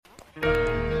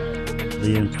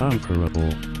The Incomparable.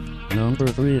 Number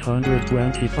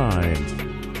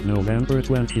 325. November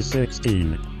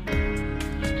 2016.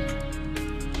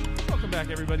 Welcome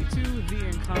back, everybody, to The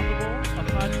Incomparable, a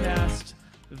podcast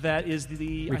that is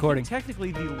Recording.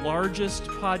 technically the largest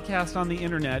podcast on the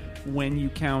internet when you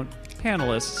count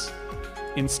panelists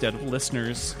instead of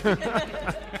listeners.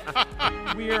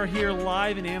 We are here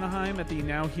live in Anaheim at the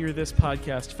Now Hear This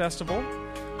Podcast Festival,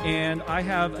 and I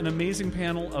have an amazing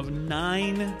panel of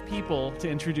 9 people to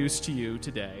introduce to you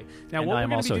today. Now, And what I'm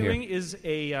we're going to also be here. doing is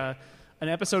an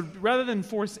episode, rather than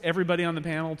force everybody on the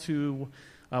panel to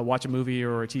watch a movie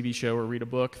or a TV show or read a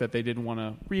book that they didn't want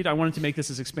to read, I wanted to make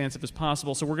this as expansive as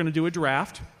possible, so we're going to do a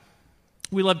draft.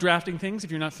 We love drafting things.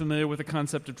 If you're not familiar with the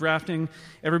concept of drafting,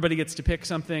 everybody gets to pick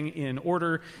something in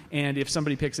order, and if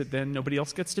somebody picks it, then nobody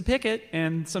else gets to pick it,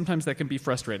 and sometimes that can be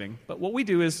frustrating. But what we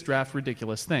do is draft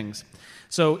ridiculous things.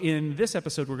 So in this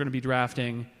episode, we're going to be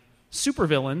drafting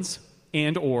supervillains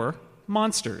and or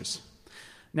monsters.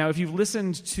 Now, if you've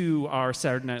listened to our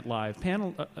Saturday Night Live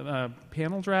panel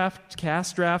draft,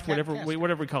 cast draft, whatever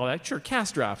we call that, sure,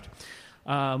 cast draft.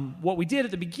 What we did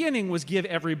at the beginning was give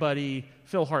everybody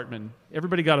Phil Hartman.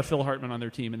 Everybody got a Phil Hartman on their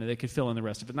team, and then they could fill in the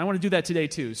rest of it. And I want to do that today,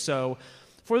 too. So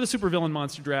for the supervillain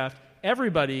monster draft,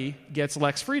 everybody gets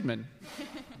Lex Friedman.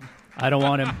 I don't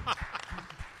want him.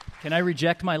 Can I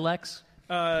reject my Lex?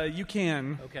 You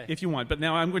can, if you want. But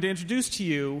now I'm going to introduce to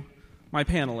you my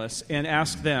panelists and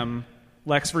ask them,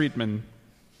 Lex Friedman,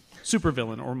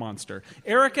 supervillain or monster.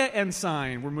 Erica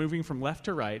Ensign. We're moving from left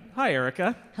to right. Hi,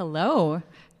 Erica. Hello.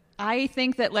 I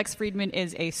think that Lex Friedman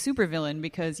is a supervillain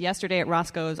because yesterday at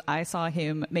Roscoe's I saw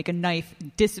him make a knife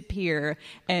disappear,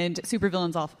 and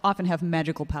supervillains often have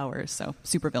magical powers, so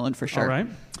supervillain for sure. All right.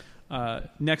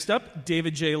 Next up,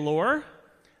 David J. Lohr.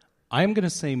 I'm going to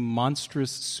say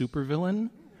monstrous supervillain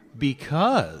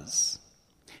because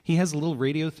he has a little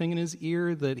radio thing in his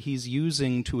ear that he's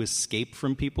using to escape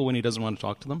from people when he doesn't want to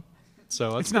talk to them.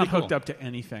 So It's not hooked up to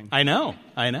anything. I know.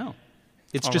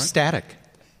 It's All just static.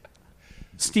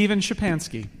 Stephen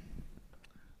Shapansky.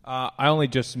 I only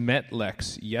just met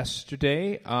Lex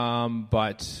yesterday,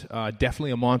 but definitely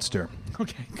a monster.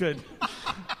 Okay, good.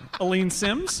 Aline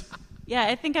Sims. Yeah,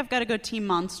 I think I've got to go Team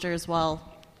Monster as well.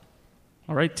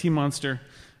 All right, Team Monster.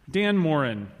 Dan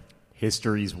Morin.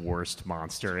 History's worst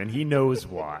monster, and he knows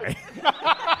why.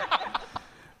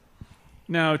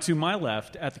 Now, to my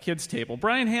left, at the kids' table,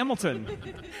 Brian Hamilton.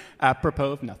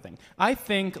 Apropos of nothing. I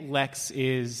think Lex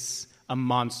is a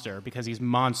monster because he's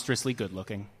monstrously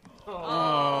good-looking.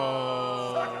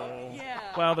 Oh. Yeah.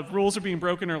 Wow, the rules are being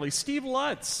broken early. Steve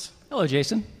Lutz. Hello,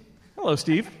 Jason. Hello,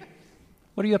 Steve.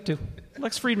 What are you up to?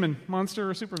 Lex Friedman, monster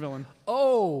or supervillain?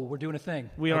 Oh, we're doing a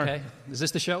thing. We are. Okay. Is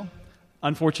this the show?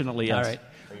 Unfortunately, yes. All right.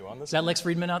 Are you on this? Is that Lex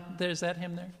Friedman out there? Is that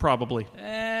him there? Probably.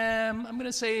 I'm going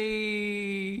to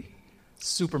say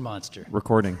super monster.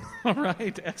 Recording. All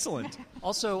right, excellent.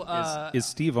 Also, Is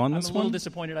Steve on I'm this a little one?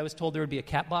 disappointed. I was told there would be a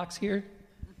cat box here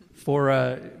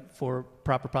for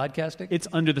proper podcasting. It's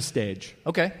under the stage.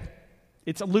 Okay.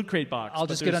 It's a Loot Crate box. I'll but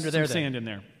just get there's under there some then. sand in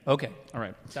there. Okay. All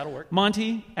right. That'll work.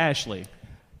 Monty Ashley.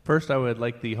 First, I would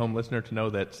like the home listener to know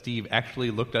that Steve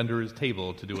actually looked under his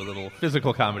table to do a little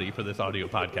physical comedy for this audio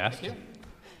podcast.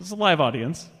 This is a live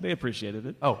audience. They appreciated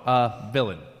it. Oh,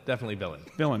 villain. Definitely villain.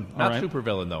 Villain. All Not right. super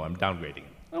villain, though. I'm downgrading it.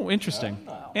 Oh, interesting.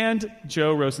 And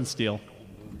Joe Rosensteel.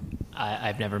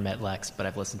 I've never met Lex, but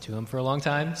I've listened to him for a long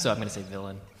time, so I'm going to say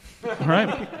villain. All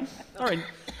right. All right.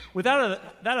 With that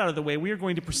out of the way, we are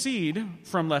going to proceed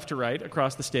from left to right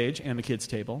across the stage and the kids'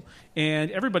 table, and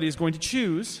everybody is going to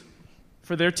choose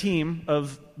for their team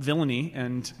of villainy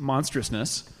and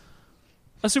monstrousness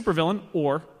a supervillain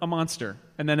or a monster.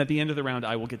 And then at the end of the round,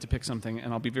 I will get to pick something,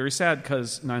 and I'll be very sad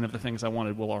because 9 of the things I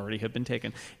wanted will already have been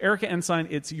taken. Erica Ensign,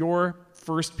 it's your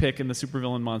first pick in the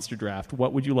supervillain monster draft.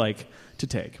 What would you like to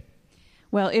take?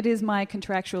 Well, it is my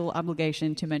contractual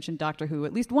obligation to mention Doctor Who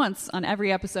at least once on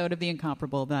every episode of The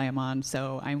Incomparable that I am on,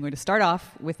 so I'm going to start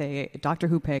off with a Doctor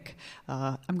Who pick.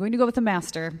 I'm going to go with the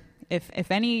Master.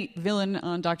 If any villain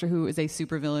on Doctor Who is a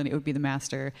supervillain, it would be the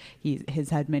Master. He has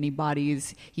had many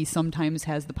bodies. He sometimes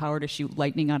has the power to shoot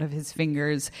lightning out of his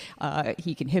fingers.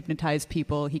 He can hypnotize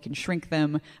people. He can shrink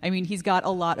them. I mean, he's got a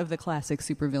lot of the classic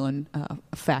supervillain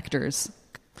factors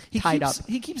tied up.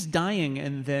 He keeps dying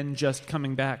and then just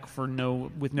coming back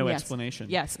with no explanation.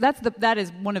 Yes, that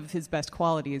is one of his best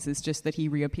qualities, is just that he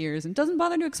reappears and doesn't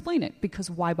bother to explain it, because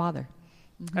why bother?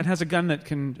 Mm-hmm. And has a gun that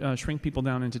can shrink people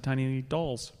down into tiny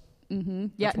dolls. Mm-hmm.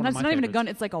 Yeah, that's not even a gun.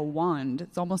 It's like a wand.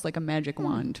 It's almost like a magic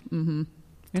wand. Mm-hmm.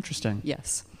 Interesting.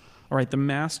 Yes. All right, the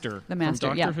Master. The Master,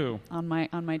 from Doctor Who. on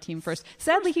my team first.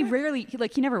 Sadly, he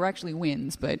never actually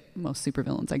wins, but most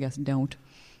supervillains, I guess, don't.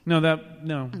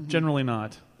 No, generally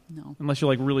not. No. Unless you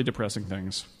like really depressing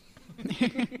things.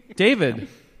 David,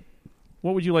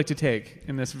 what would you like to take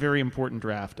in this very important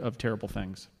draft of terrible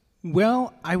things?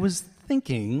 Well, I was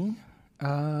thinking,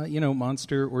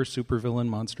 monster or supervillain,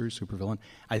 monster or supervillain.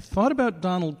 I thought about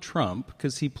Donald Trump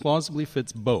because he plausibly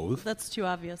fits both. That's too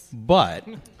obvious. But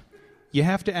you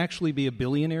have to actually be a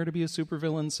billionaire to be a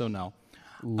supervillain, so no.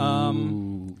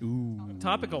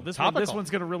 Topical. This one's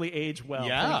going to really age well.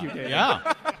 Yeah, Thank you, David.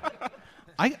 yeah.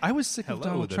 I was sick of Hello,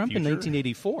 Donald the Trump in future.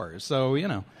 1984, so,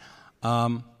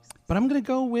 but I'm going to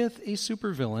go with a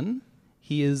supervillain.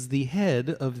 He is the head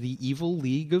of the Evil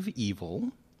League of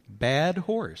Evil, Bad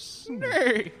Horse.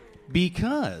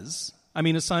 Because,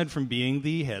 aside from being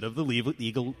the head of the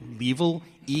Evil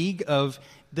League of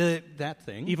that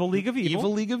thing. Evil League of Evil.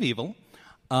 Evil League of Evil.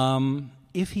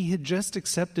 If he had just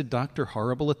accepted Dr.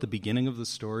 Horrible at the beginning of the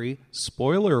story,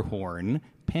 spoiler horn,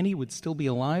 Penny would still be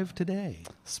alive today.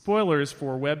 Spoilers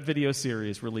for web video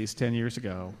series released 10 years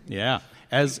ago. Yeah.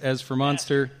 As for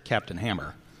Monster, Captain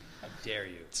Hammer. How dare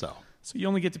you? So you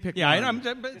only get to pick yeah,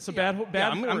 one. So Bad Horse.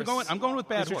 I'm going with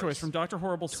Bad Is your Horse. choice from Dr.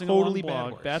 Horrible Totally sing-along Bad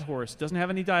blog. Horse. Bad Horse. Doesn't have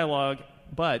any dialogue,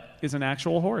 but is an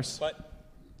actual horse.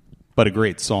 But a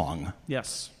great song.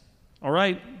 Yes. All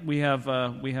right. We have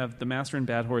the Master and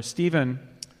Bad Horse. Stephen,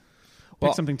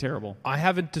 pick something terrible. I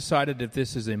haven't decided if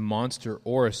this is a monster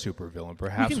or a supervillain.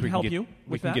 Perhaps we can help you we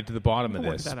with can that. get to the bottom of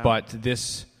We'll work this. that out. But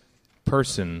this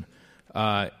person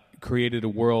created a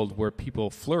world where people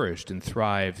flourished and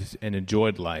thrived and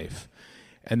enjoyed life.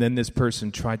 And then this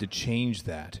person tried to change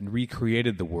that and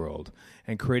recreated the world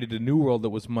and created a new world that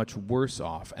was much worse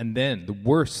off. And then the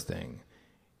worst thing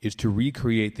is to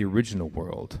recreate the original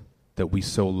world that we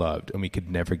so loved and we could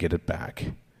never get it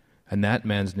back. And that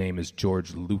man's name is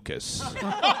George Lucas.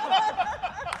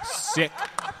 Sick.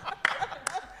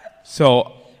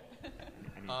 So,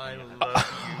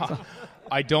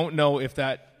 I don't know if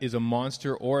that is a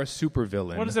monster or a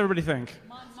supervillain. What does everybody think?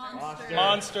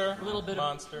 Monster. A little bit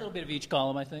of each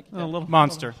column, I think. A little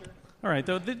Monster. All right.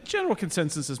 The general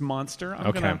consensus is monster.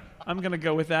 Okay. I'm gonna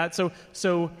go with that.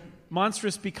 So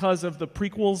monstrous because of the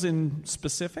prequels in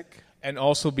specific. And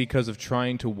also because of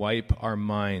trying to wipe our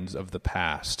minds of the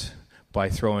past by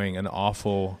throwing an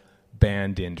awful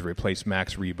band in to replace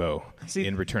Max Rebo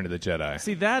in Return of the Jedi.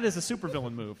 See, that is a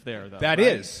supervillain move there, though. That right?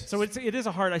 is. So it is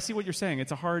a hard. I see what you're saying.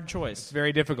 It's a hard choice. It's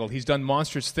very difficult. He's done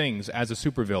monstrous things as a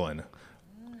supervillain.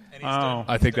 Oh,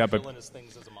 I think that, but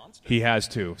he has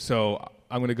to. So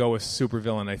I'm going to go with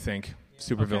supervillain. I think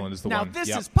supervillain is the Now one. this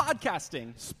Yep. is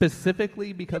podcasting.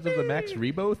 Specifically because of the Max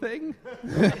Rebo thing?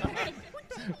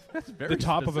 That's very the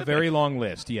top of a specific. very long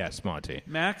list. Yes, Monty.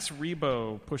 Max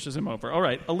Rebo pushes him over. All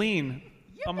right, Aline,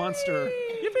 a monster.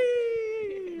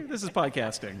 Yippee! This is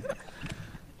podcasting.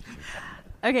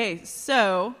 Okay,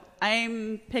 so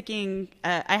I'm picking,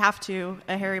 I have to,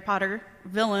 a Harry Potter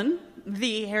villain,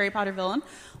 the Harry Potter villain,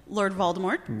 Lord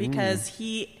Voldemort, because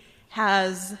he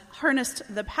has harnessed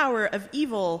the power of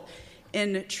evil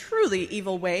in truly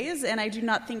evil ways, and I do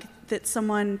not think that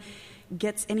someone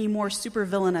gets any more super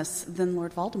villainous than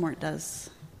Lord Voldemort does.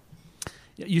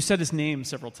 You said his name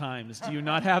several times. Do you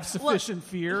not have sufficient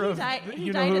fear of He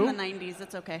you know died who? in the 90s.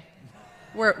 It's okay.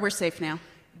 We're safe now.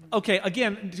 Okay,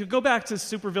 again, to go back to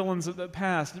supervillains of the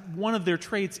past, one of their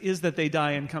traits is that they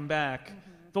die and come back.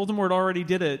 Voldemort already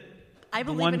did it I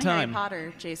believe one in time. Harry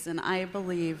Potter, Jason. I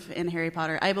believe in Harry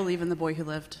Potter. I believe in the boy who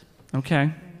lived.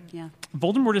 Okay. Yeah.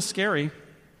 Voldemort is scary.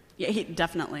 Yeah,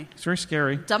 definitely. It's very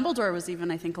scary. Dumbledore was even,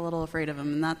 I think, a little afraid of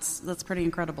him, and that's pretty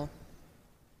incredible.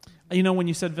 You know, when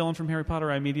you said villain from Harry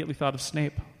Potter, I immediately thought of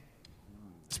Snape.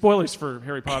 Spoilers for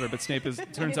Harry Potter, but Snape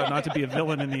turns out not to be a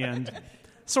villain in the end.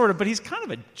 Sort of, but he's kind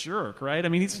of a jerk, right? I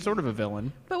mean, he's sort of a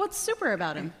villain. But what's super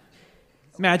about him?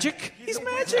 Magic. He's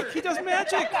magic. He does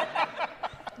magic.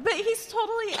 But he's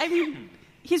totally, I mean,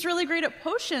 he's really great at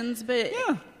potions, but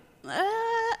Yeah.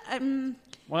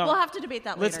 we'll have to debate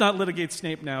that later. Let's not litigate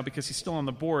Snape now because he's still on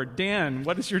the board. Dan,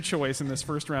 what is your choice in this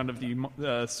first round of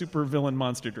the super villain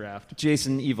monster draft?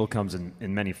 Jason, evil comes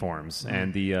in many forms,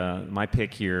 and my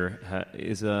pick here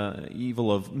is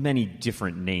evil of many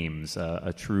different names.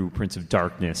 A true Prince of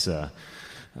Darkness, a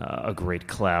great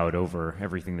cloud over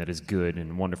everything that is good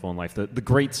and wonderful in life. The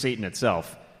great Satan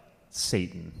itself,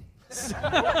 Satan.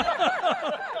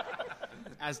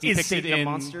 As Is depicted Satan a in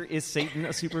monster? Is Satan a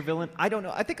supervillain? I don't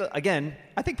know. I think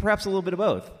perhaps a little bit of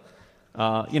both.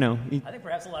 I think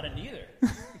perhaps a lot of neither.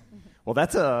 Well,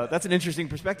 that's an interesting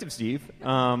perspective, Steve.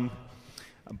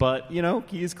 But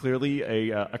he is clearly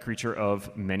a creature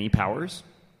of many powers.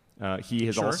 He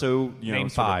has Sure. also Name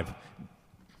sort of 5.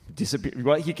 disappeared.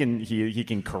 Well, he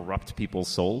can corrupt people's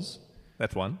souls.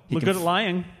 That's one. Look good at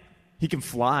lying. He can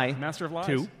fly. Master of lies.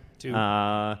 2.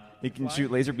 He can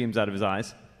shoot laser beams out of his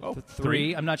eyes. Oh,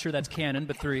 3. I'm not sure that's canon,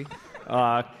 but 3.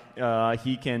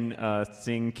 He can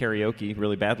sing karaoke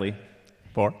really badly.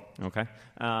 4. Okay.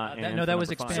 No, that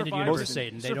was expanded universe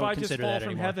Satan. They don't survived his consider fall that from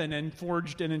anymore. heaven and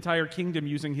forged an entire kingdom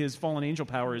using his fallen angel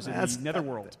powers in the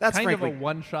netherworld. That's kind frankly of a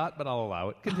one-shot, but I'll allow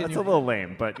it. Continue. That's a little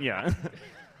lame, but yeah.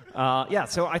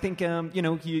 So I think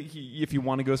he, if you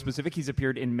want to go specific, he's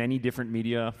appeared in many different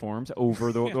media forms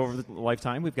over the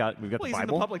lifetime. We've got the He's Bible. in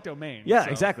the public domain. Yeah,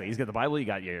 so. exactly. He's got the Bible. You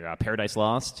got your Paradise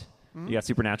Lost. Mm-hmm. You got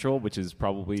Supernatural, which is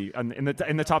probably in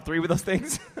the top 3 with those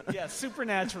things. Yeah,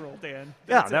 supernatural, Dan.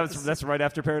 That's right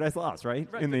after Paradise Lost, right?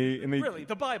 Right,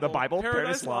 the Bible,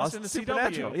 Paradise Lost, and the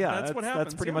Supernatural. CW. Yeah, that's what happens.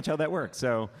 That's pretty much how that works.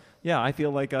 So yeah, I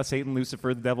feel like Satan,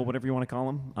 Lucifer, the devil, whatever you want to call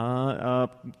him,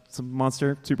 some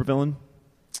monster, supervillain.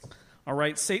 All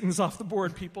right, Satan's off the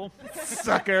board, people.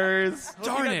 Suckers.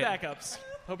 Darn it.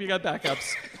 Hope you got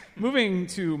backups. Moving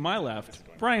to my left,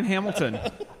 Brian Hamilton.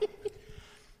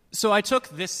 So I took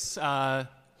this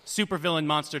supervillain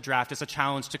monster draft as a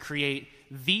challenge to create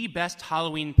the best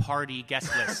Halloween party guest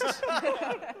list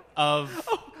of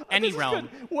any realm.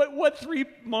 What 3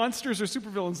 monsters or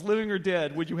supervillains, living or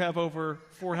dead, would you have over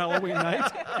for Halloween night?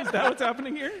 Is that what's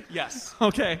happening here? Yes.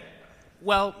 Okay.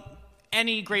 Well,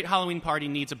 any great Halloween party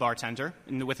needs a bartender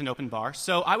with an open bar.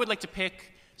 So I would like to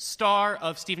pick star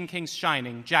of Stephen King's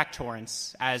Shining, Jack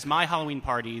Torrance, as my Halloween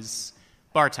party's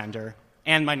bartender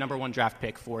and my number 1 draft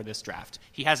pick for this draft.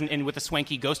 He has an in with a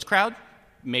swanky ghost crowd,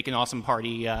 make an awesome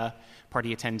party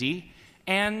attendee,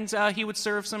 and he would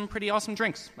serve some pretty awesome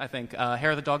drinks, I think.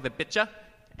 Hair of the dog that bit ya,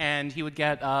 and he would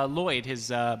get Lloyd, his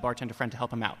bartender friend, to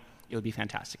help him out. It would be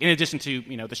fantastic. In addition to,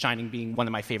 The Shining being one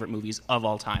of my favorite movies of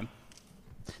all time.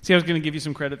 See, I was going to give you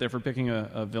some credit there for picking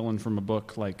a villain from a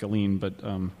book like Aline, but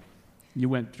you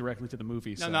went directly to the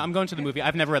movie. No, I'm going to the movie.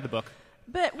 I've never read the book.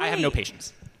 But wait, I have no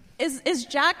patience. Is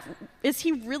Jack? Is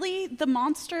he really the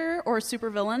monster or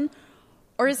supervillain,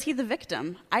 or is he the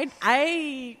victim?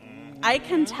 I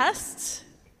contest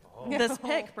this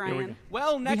pick, Brian.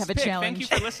 Well, next have a pick. challenge.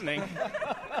 Thank you for listening.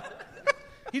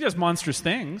 He does monstrous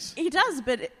things. He does,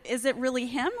 but is it really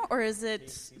him, or is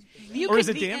it? Or is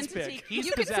it Dan's pick? He's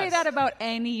You could say possessed. that about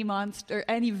any monster,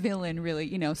 any villain,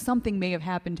 really. Something may have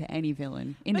happened to any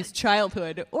villain in his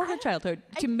childhood or her childhood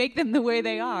to make them the way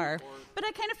they are. But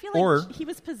I kind of feel Or- like he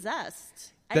was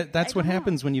possessed. That's I what don't know.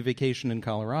 happens when you vacation in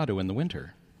Colorado in the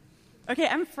winter. Okay,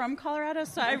 I'm from Colorado,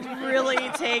 so I really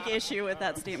take issue with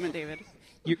that statement, David.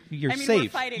 You're I mean, we're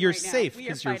safe. fighting You're right now. safe We are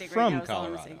because you're fighting right from now, is all I'm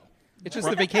Colorado. saying. It's just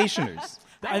the vacationers.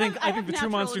 I think have the true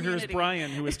natural monster here is immunity.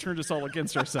 Brian, who has turned us all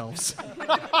against ourselves.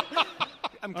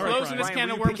 I'm All right, closing Brian. this Brian, can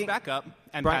were of you worms picking- back up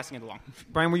and Brian- passing it along.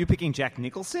 Brian, were you picking Jack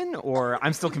Nicholson, or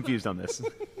I'm still confused on this?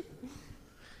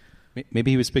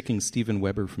 Maybe he was picking Steven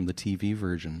Weber from the TV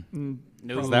version.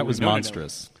 No, That was no, no, no.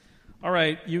 monstrous. All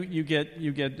right, you get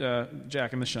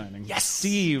Jack in The Shining. Yes!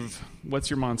 Steve, what's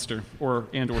your monster or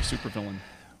supervillain?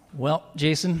 Well,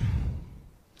 Jason,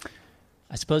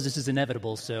 I suppose this is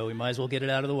inevitable, so we might as well get it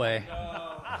out of the way.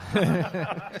 I'm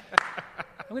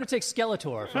going to take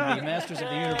Skeletor from the Masters of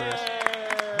the Universe.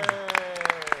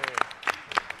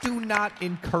 Do not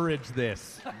encourage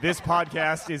this. This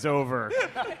podcast is over.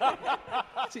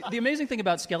 See, the amazing thing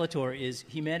about Skeletor is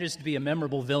he manages to be a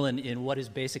memorable villain in what is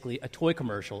basically a toy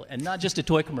commercial, and not just a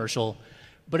toy commercial,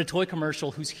 but a toy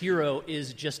commercial whose hero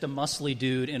is just a muscly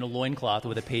dude in a loincloth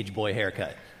with a page boy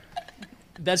haircut.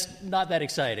 That's not that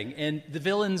exciting, and the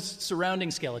villains surrounding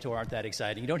Skeletor aren't that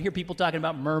exciting. You don't hear people talking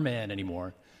about Merman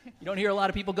anymore. You don't hear a lot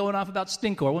of people going off about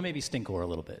Stinkor. Well, maybe Stinkor a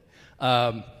little bit.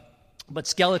 But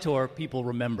Skeletor, people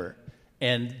remember.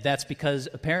 And that's because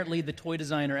apparently the toy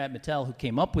designer at Mattel who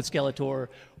came up with Skeletor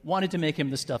wanted to make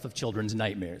him the stuff of children's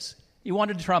nightmares. He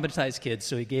wanted to traumatize kids,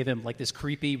 so he gave him like this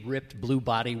creepy, ripped blue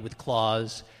body with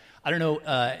claws. I don't know,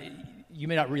 you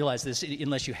may not realize this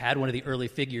unless you had one of the early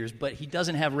figures, but he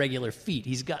doesn't have regular feet.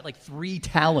 He's got like 3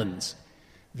 talons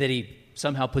that he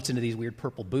somehow puts into these weird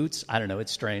purple boots. I don't know,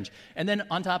 it's strange. And then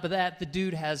on top of that, the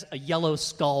dude has a yellow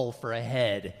skull for a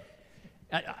head.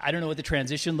 I don't know what the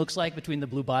transition looks like between the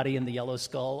blue body and the yellow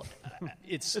skull.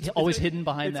 It's always hidden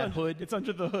behind that hood. It's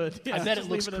under the hood. I Yeah, bet just it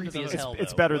looks leave under creepy the as hood. hell.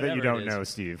 It's though, better that you whatever don't it is. know,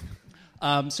 Steve.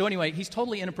 So anyway, he's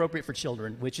totally inappropriate for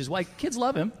children, which is why kids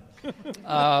love him.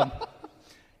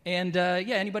 And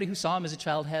anybody who saw him as a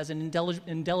child has an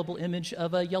indelible image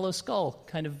of a yellow skull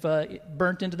kind of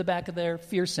burnt into the back of their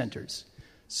fear centers.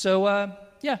 So,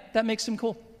 that makes him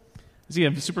cool. Is he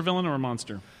a supervillain or a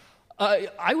monster?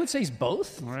 I would say he's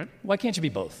both. All right. Why can't you be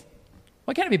both?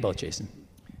 Why can't it be both, Jason?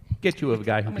 Get you a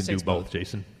guy who I'm gonna can say do it's both, both.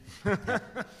 Jason.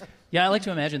 Yeah, I like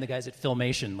to imagine the guys at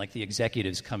Filmation, like the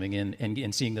executives coming in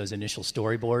and seeing those initial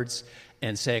storyboards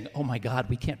and saying, oh my God,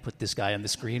 we can't put this guy on the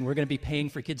screen. We're going to be paying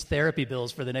for kids' therapy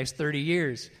bills for the next 30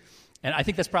 years. And I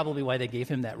think that's probably why they gave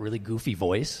him that really goofy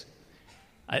voice.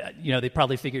 They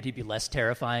probably figured he'd be less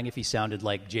terrifying if he sounded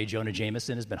like J. Jonah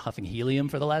Jameson has been huffing helium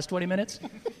for the last 20 minutes.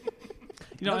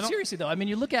 Seriously, though, I mean,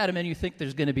 you look at him and you think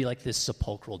there's going to be like this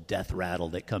sepulchral death rattle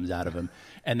that comes out of him.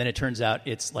 And then it turns out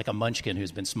it's like a munchkin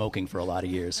who's been smoking for a lot of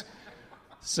years.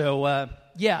 So,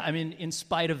 in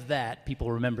spite of that,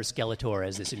 people remember Skeletor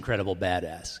as this incredible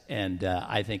badass. And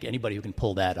I think anybody who can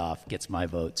pull that off gets my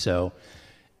vote. So,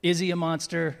 is he a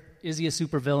monster? Is he a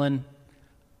supervillain?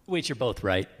 Wait, you're both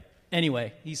right.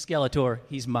 Anyway, he's Skeletor.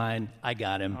 He's mine. I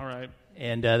got him. All right.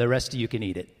 And the rest of you can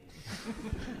eat it.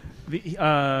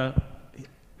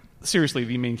 Seriously,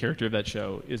 the main character of that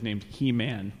show is named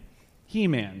He-Man.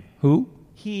 He-Man. Who?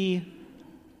 He-Man.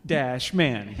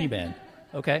 He-Man.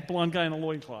 Okay. Blonde guy in a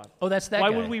loincloth. Oh, that's that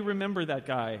Why guy. would we remember that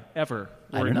guy ever,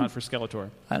 I were don't it know. not for Skeletor?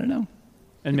 I don't know.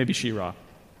 And maybe She-Ra.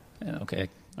 Yeah, okay.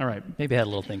 All right. Maybe I had a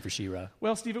little thing for She-Ra.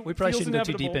 Well, Steve, it We probably feels shouldn't go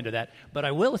too inevitable. deep into that, but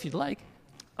I will if you'd like.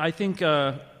 I think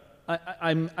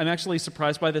I'm actually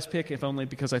surprised by this pick, if only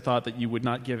because I thought that you would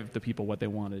not give the people what they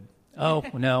wanted. Oh,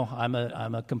 no, I'm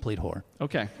a complete whore.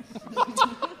 Okay.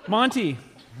 Monty,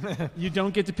 you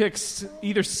don't get to pick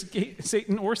either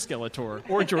Satan or Skeletor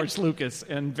or George Lucas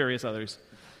and various others.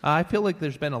 I feel like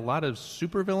there's been a lot of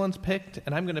supervillains picked,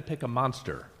 and I'm going to pick a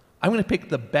monster. I'm going to pick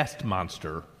the best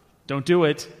monster. Don't do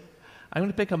it. I'm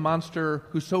going to pick a monster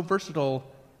who's so versatile,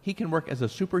 he can work as a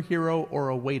superhero or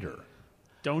a waiter.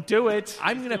 Don't do it.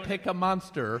 I'm going to pick a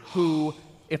monster who,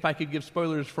 if I could give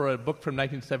spoilers for a book from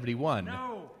 1971...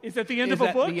 No. Is that the end is of a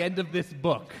at book? the end of this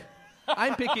book.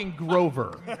 I'm picking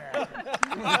Grover.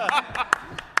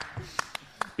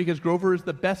 Because Grover is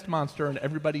the best monster and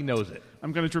everybody knows it.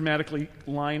 I'm going to dramatically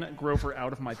line Grover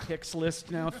out of my picks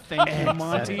list now. Thank you,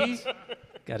 Monty.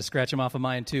 Got to scratch him off of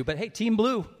mine, too. But hey, Team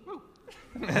Blue.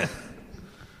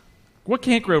 What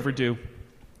can't Grover do?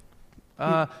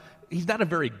 He's not a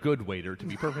very good waiter, to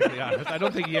be perfectly honest. I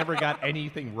don't think he ever got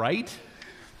anything right.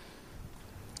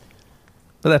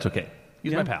 But that's okay.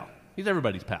 He's my pal. He's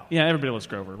everybody's pal. Yeah, everybody loves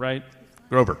Grover, right?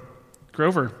 Grover.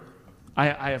 Grover.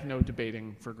 I have no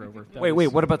debating for Grover. Wait,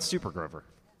 what about Super Grover?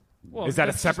 Well, Is that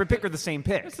a that's separate pick or the same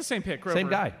pick? It's the same pick, Grover. Same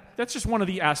guy. That's just one of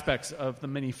the aspects of the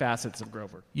many facets of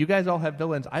Grover. You guys all have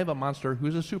villains. I have a monster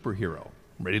who's a superhero,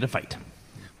 ready to fight.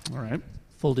 All right.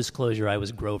 Full disclosure, I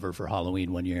was Grover for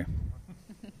Halloween one year.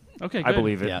 Okay, good. I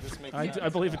believe it. Yeah. I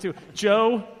believe it too.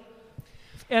 Joe,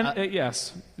 and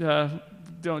yes,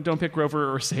 don't pick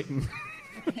Grover or Satan.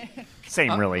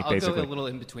 Same, really, I'll basically. go a little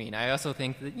in between. I also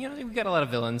think that, we've got a lot of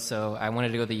villains, so I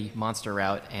wanted to go the monster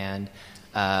route. And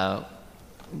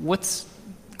what's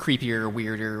creepier,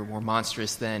 weirder, more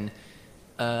monstrous than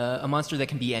a monster that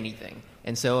can be anything?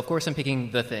 And so, of course, I'm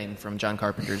picking The Thing from John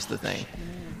Carpenter's The Thing.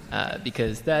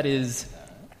 Because that is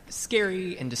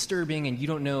scary and disturbing, and you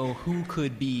don't know who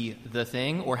could be The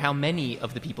Thing or how many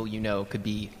of the people you know could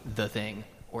be The Thing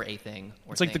or a thing.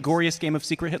 Or It's like the goriest game of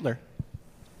Secret Hitler.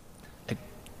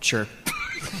 Sure.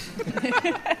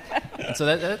 And so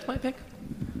that's my pick.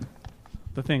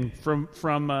 The Thing from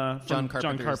John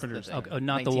Carpenter's Carpenter's The Thing. Oh,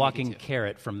 not the walking 1982.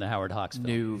 carrot from the Howard Hawks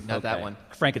film. No, not that one.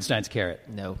 Frankenstein's carrot.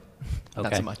 No, Okay.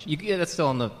 not so much. That's still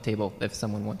on the table if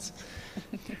someone wants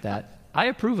that. I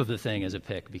approve of The Thing as a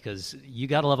pick because you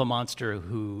got to love a monster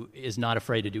who is not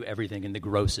afraid to do everything in the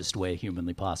grossest way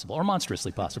humanly possible, or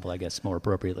monstrously possible, I guess, more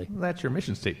appropriately. Well, that's your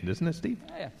mission statement, isn't it, Steve?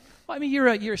 Yeah. Well, I mean,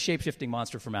 you're a shape-shifting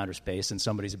monster from outer space, and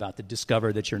somebody's about to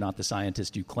discover that you're not the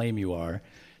scientist you claim you are.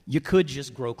 You could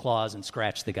just grow claws and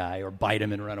scratch the guy or bite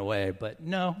him and run away, but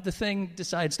no, The Thing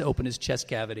decides to open his chest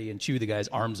cavity and chew the guy's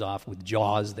arms off with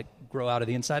jaws that grow out of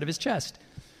the inside of his chest.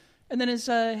 And then his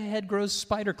head grows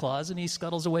spider claws, and he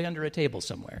scuttles away under a table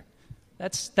somewhere.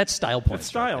 That's style points. That's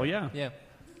style, yeah. Yeah.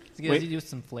 It Wait. gives you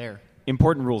some flair.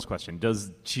 Important rules question. Does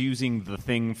choosing The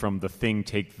Thing from The Thing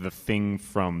take The Thing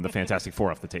from the Fantastic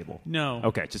Four off the table? No.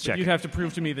 Okay, just checking. You'd have to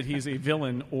prove to me that he's a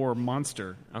villain or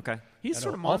monster. Okay. He's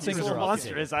sort of all monstrous. things He's a are little off the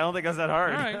monstrous. I don't think that's that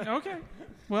hard. All right, okay.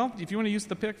 Well, if you want to use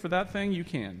the pick for that thing, you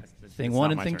can. Thing It's one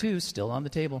not and my thing turn. two still on the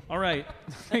table. All right.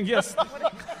 Yes.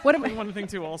 What Thing about, one and thing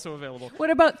two also available. what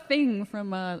about Thing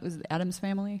from was it Addams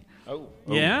Family? Yeah?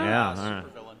 Yeah. all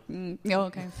right. Oh,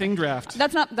 okay. Thing draft.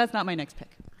 That's not my next pick.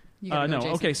 You gotta go, No.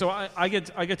 Jason. Okay, so I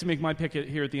get to make my pick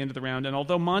here at the end of the round, and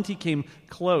although Monty came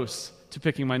close to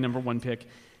picking my number one pick,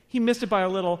 he missed it by a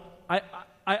little.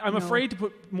 I'm afraid to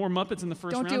put more Muppets in the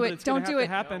first Don't round. do But it. it's gonna Don't have do to it.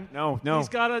 happen. No.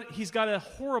 He's got a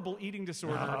horrible eating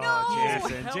disorder.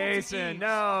 Jason,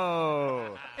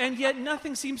 no. And yet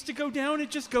nothing seems to go down. It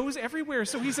just goes everywhere.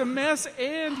 So he's a mess,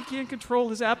 and he can't control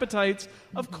his appetites.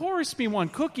 Of course, me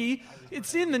want Cookie.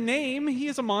 It's in the name. He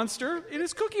is a monster. It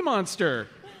is Cookie Monster,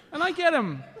 and I get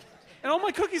him. And all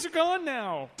my cookies are gone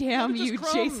now. Damn They're just you,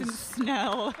 crumbs Jason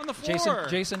Snell. on the floor.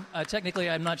 Jason, technically,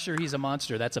 I'm not sure he's a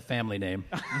monster. That's a family name.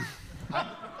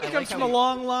 He comes from a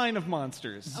long line of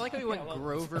monsters. I like how you went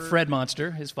Grover. Fred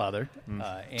Monster, his father.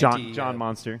 John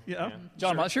Monster. Yeah.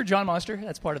 John Monster. John Monster.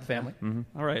 That's part of the family.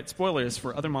 All right, spoilers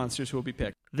for other monsters who will be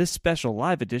picked. This special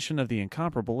live edition of The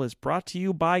Incomparable is brought to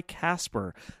you by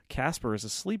Casper. Casper is a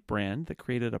sleep brand that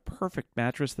created a perfect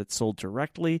mattress that's sold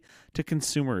directly to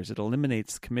consumers. It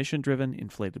eliminates commission-driven,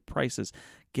 inflated prices.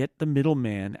 Get the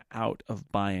middleman out of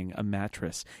buying a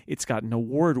mattress. It's got an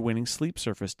award-winning sleep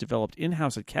surface developed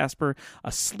in-house at Casper,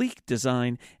 a sleek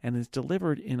design, and is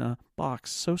delivered in a box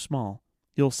so small,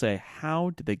 you'll say,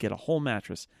 how did they get a whole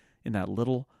mattress in that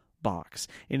little box?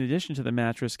 In addition to the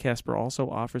mattress, Casper also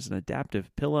offers an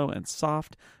adaptive pillow and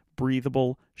soft,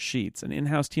 breathable sheets. An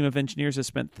in-house team of engineers has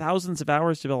spent thousands of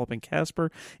hours developing Casper.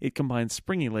 It combines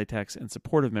springy latex and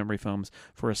supportive memory foams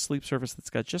for a sleep surface that's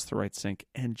got just the right sink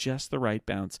and just the right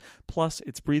bounce. Plus,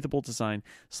 its breathable design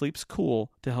sleeps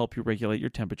cool to help you regulate your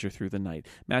temperature through the night.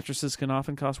 Mattresses can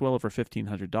often cost well over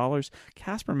 $1,500.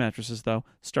 Casper mattresses, though,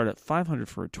 start at $500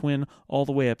 for a twin, all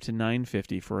the way up to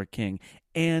 $950 for a king.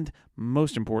 And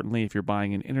most importantly, if you're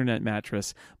buying an internet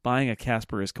mattress, buying a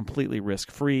Casper is completely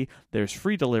risk-free. There's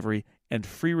free delivery and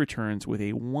free returns with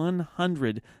a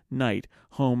 100-night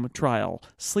home trial.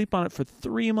 Sleep on it for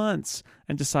 3 months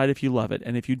and decide if you love it.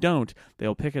 And if you don't,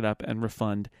 they'll pick it up and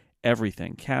refund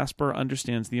everything. Casper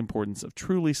understands the importance of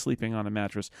truly sleeping on a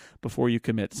mattress before you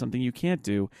commit, something you can't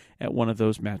do at one of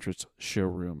those mattress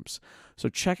showrooms. So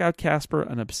check out Casper,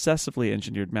 an obsessively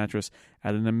engineered mattress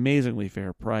at an amazingly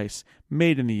fair price,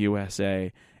 made in the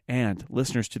USA. And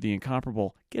listeners to The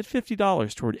Incomparable get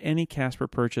 $50 toward any Casper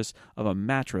purchase of a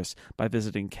mattress by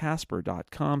visiting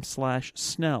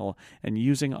casper.com/Snell and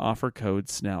using offer code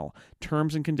Snell.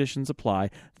 Terms and conditions apply.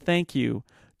 Thank you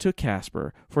to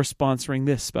Casper for sponsoring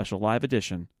this special live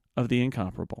edition of The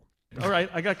Incomparable. All right,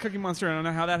 I got Cookie Monster. I don't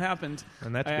know how that happened.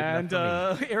 And that's good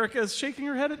enough for me. Erica's shaking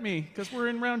her head at me because we're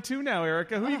in round 2 now,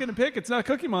 Erica. Who are you going to pick? It's not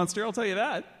Cookie Monster, I'll tell you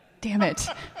that. Damn it.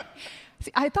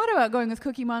 See, I thought about going with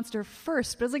Cookie Monster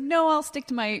first, but I was like, no, I'll stick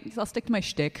to my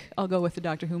shtick. I'll go with the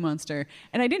Doctor Who monster.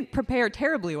 And I didn't prepare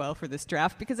terribly well for this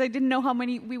draft because I didn't know how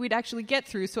many we would actually get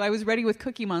through. So I was ready with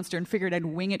Cookie Monster and figured I'd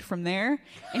wing it from there.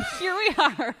 And here we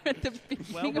are at the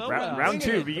beginning of Round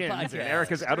 2 begins, and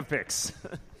Erica's out of picks.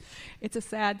 It's a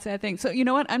sad, sad thing. So you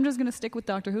know what? I'm just going to stick with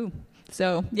Doctor Who.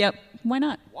 So, yep, why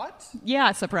not? What?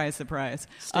 Yeah, surprise, surprise.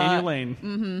 Stay in your lane.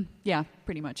 Mm-hmm. Yeah,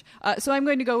 pretty much. So I'm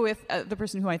going to go with the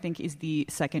person who I think is the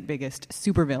second biggest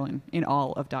supervillain in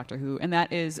all of Doctor Who, and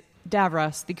that is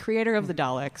Davros, the creator of the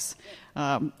Daleks,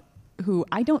 who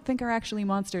I don't think are actually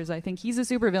monsters. I think he's a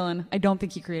supervillain. I don't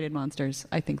think he created monsters.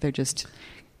 I think they're just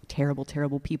terrible,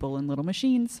 terrible people and little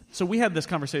machines. So we had this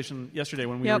conversation yesterday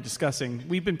when we were discussing.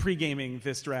 We've been pre-gaming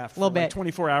this draft for like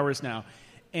 24 hours now.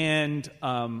 And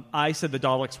I said the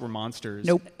Daleks were monsters.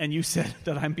 Nope. And you said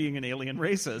that I'm being an alien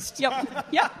racist. Yep.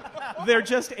 Yep. They're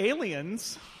just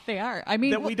aliens. They are. I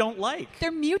mean, that we don't like. They're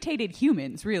mutated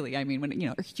humans, really. I mean, when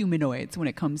or humanoids when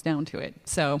it comes down to it.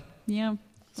 So, yeah.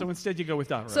 So instead you go with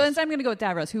Davros. So instead I'm going to go with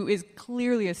Davros, who is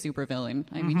clearly a supervillain.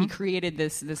 I mean, he created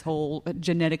this whole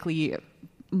genetically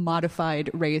modified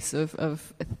race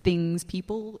of things,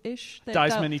 people-ish. That,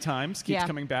 dies many times, keeps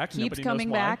coming back. Keeps Nobody coming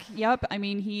knows why. back. Yep. I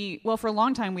mean, for a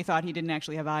long time we thought he didn't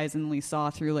actually have eyes and only saw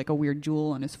through like a weird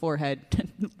jewel on his forehead.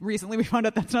 Recently we found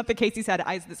out that's not the case. He's had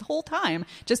eyes this whole time,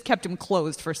 just kept him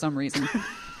closed for some reason.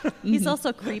 He's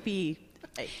also creepy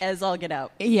as all get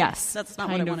out. Yes. That's not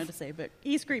what I wanted to say, but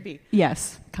he's creepy.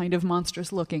 Yes. Kind of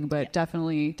monstrous looking, but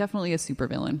definitely a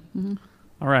supervillain. Mm-hmm.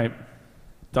 All right.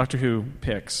 Doctor Who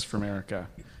picks from America.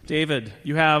 David,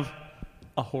 you have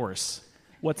a horse.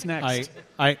 What's next?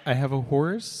 I have a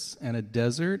horse and a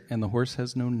desert, and the horse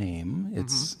has no name.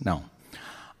 It's no.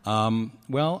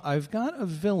 Well, I've got a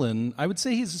villain. I would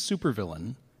say he's a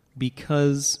supervillain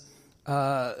because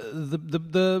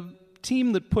the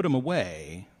team that put him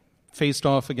away faced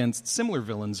off against similar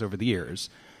villains over the years,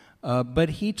 but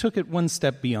he took it one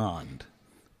step beyond.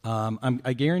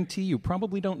 I guarantee you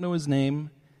probably don't know his name.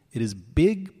 It is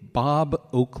Big Bob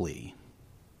Oakley.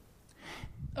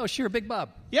 Oh, sure, Big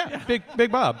Bob. Yeah.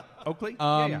 Big Bob. Oakley?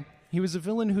 He was a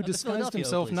villain who disguised Philadelphia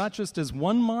himself Oakleys. not just as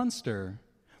one monster,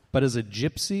 but as a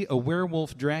gypsy, a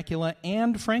werewolf, Dracula,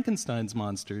 and Frankenstein's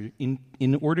monster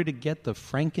in order to get the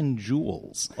Franken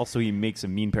jewels. Also, he makes a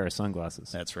mean pair of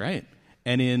sunglasses. That's right.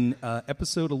 And in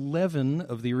episode 11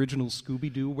 of the original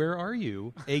Scooby-Doo, Where Are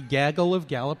You? A Gaggle of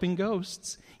Galloping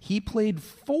Ghosts, he played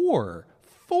four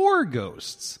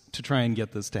ghosts to try and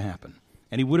get this to happen.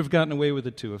 And he would have gotten away with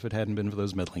it, too, if it hadn't been for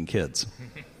those meddling kids.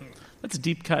 That's a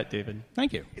deep cut, David.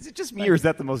 Thank you. Is it just me, or is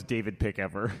that the most David pick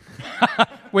ever?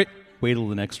 Wait till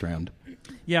the next round.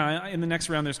 Yeah, in the next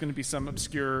round, there's going to be some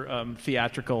obscure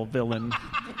theatrical villain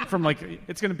from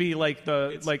it's going to be like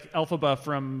Elphaba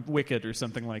from Wicked or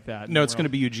something like that. No, it's going to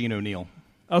be Eugene O'Neill.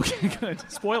 Okay, good.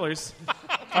 Spoilers.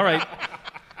 All right,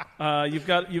 you've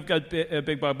got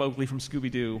Big Bob Oakley from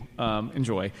Scooby-Doo.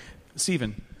 Enjoy,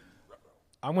 Steven.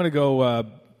 I'm going to go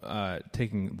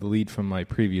taking the lead from my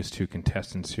previous two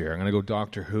contestants here. I'm going to go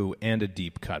Doctor Who and a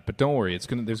deep cut, but don't worry, there's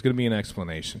going to be an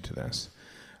explanation to this.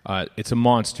 It's a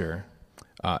monster.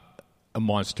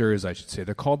 Monsters, I should say.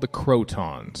 They're called the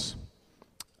Crotons.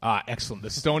 Excellent. The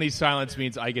stony silence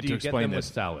means I get to explain them this.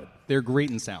 with salad? They're great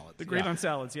in salad. They're great on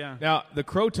salads, yeah. Now, the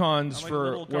Crotons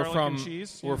little garlic and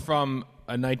cheese, were from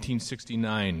a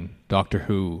 1969 Doctor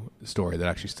Who story that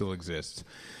actually still exists.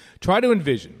 Try to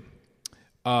envision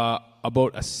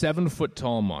about a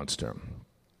 7-foot-tall monster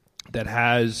that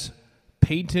has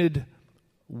painted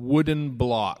wooden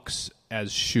blocks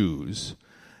as shoes.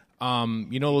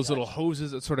 Those little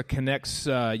hoses that sort of connects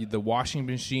the washing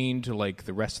machine to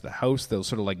the rest of the house, those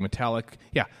sort of metallic.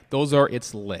 Yeah, those are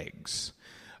its legs.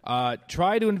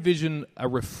 Try to envision a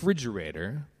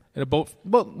refrigerator in about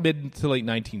mid to late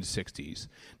 1960s.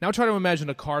 Now try to imagine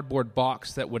a cardboard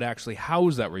box that would actually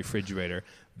house that refrigerator.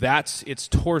 That's its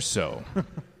torso.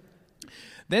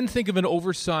 Then think of an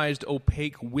oversized,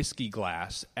 opaque whiskey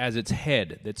glass as its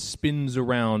head that spins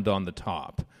around on the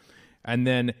top. And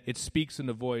then it speaks in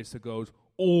a voice that goes,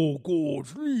 "Oh,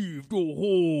 God, leave the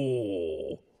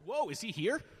hole." Whoa, is he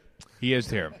here? He is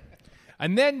here.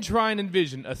 And then try and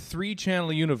envision a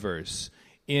 3-channel universe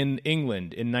in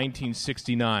England in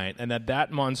 1969, and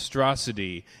that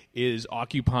monstrosity is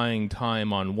occupying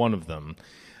time on one of them.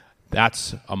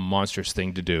 That's a monstrous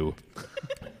thing to do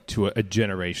to a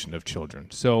generation of children.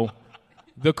 So,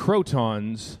 the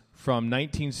Crotons from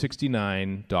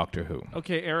 1969 Doctor Who.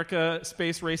 Okay, Erica,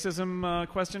 space racism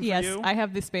question for yes, you. Yes, I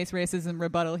have the space racism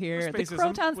rebuttal here. The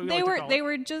Crotons, they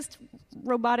were just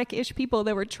robotic-ish people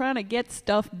that were trying to get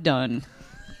stuff done.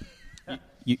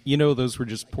 Those were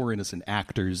just poor innocent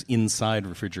actors inside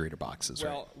refrigerator boxes,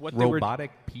 right?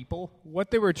 Robotic people?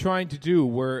 What they were trying to do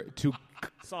were to...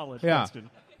 Solid question.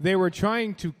 They were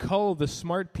trying to cull the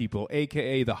smart people,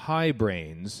 a.k.a. the high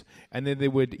brains, and then they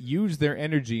would use their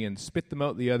energy and spit them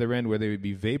out the other end where they would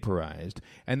be vaporized,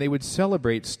 and they would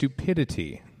celebrate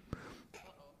stupidity.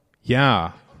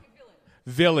 Yeah.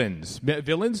 Villains.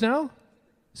 Villains now?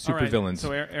 Super villains.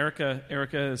 So Erica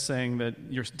is saying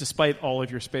that despite all of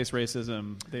your space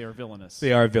racism, they are villainous.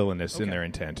 They are villainous in their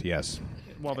intent, yes.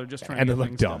 While they're just trying and to they get look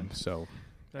things dumb, done. So...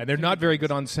 And they're not very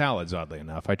good on salads, oddly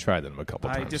enough. I tried them a couple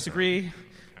times. I disagree.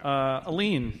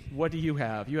 Aline, what do you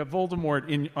have? You have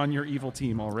Voldemort on your evil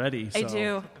team already. So I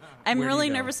do. I'm really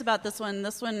nervous about this one.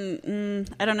 This one,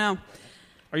 I don't know.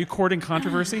 Are you courting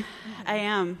controversy? I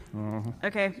am.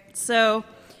 Okay, so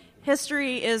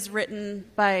history is written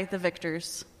by the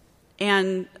victors.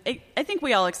 And I think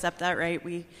we all accept that, right?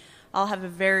 We all have a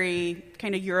very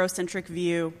kind of Eurocentric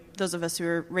view, those of us who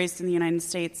are raised in the United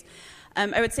States.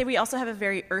 I would say we also have a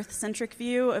very Earth-centric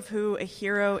view of who a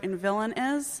hero and villain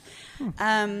is.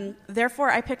 Therefore,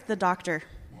 I picked the Doctor.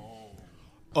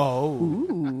 Oh.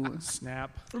 Ooh.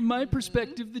 Snap. From my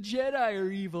perspective, the Jedi are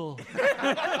evil.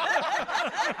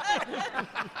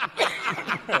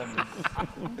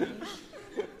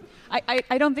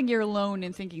 I don't think you're alone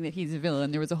in thinking that he's a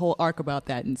villain. There was a whole arc about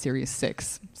that in Series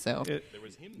 6. So there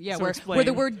was him. Yeah, so where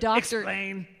the word Doctor...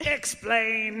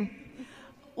 Explain.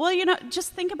 Well,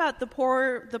 just think about the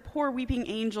poor weeping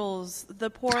angels, the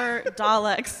poor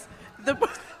Daleks,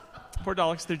 poor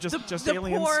Daleks. They're just the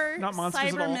aliens, poor not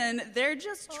monsters Cybermen. at all. They're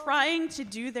just trying to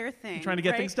do their thing. They're trying to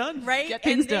get things done. Right? Get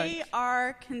things done. They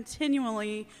are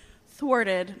continually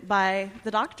thwarted by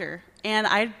the Doctor. And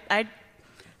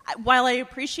while I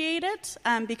appreciate it,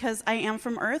 because I am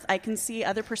from Earth, I can see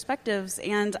other perspectives,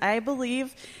 and I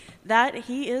believe that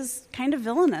he is kind of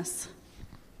villainous.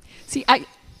 See,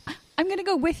 I'm going to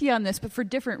go with you on this, but for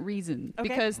different reasons. Okay,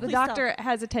 because the please Doctor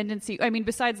has a tendency,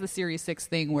 besides the Series 6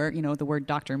 thing where, the word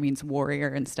doctor means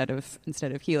warrior instead of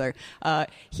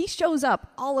he shows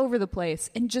up all over the place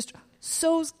and just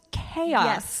sows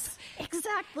chaos. Yes.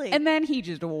 Exactly. And then he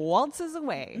just waltzes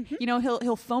away. Mm-hmm. You know,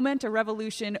 he'll foment a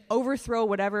revolution, overthrow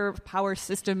whatever power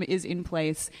system is in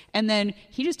place, and then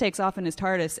he just takes off in his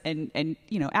TARDIS. And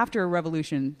you know, after a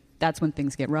revolution, that's when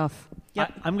things get rough.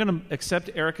 Yep. I'm going to accept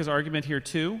Erica's argument here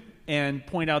too, and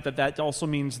point out that also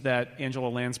means that Angela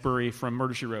Lansbury from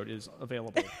Murder, She Wrote is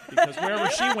available, because wherever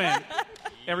she went,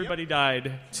 everybody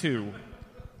died too.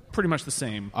 Pretty much the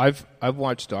same. I've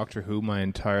watched Doctor Who my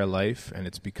entire life, and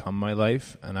it's become my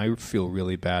life, and I feel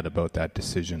really bad about that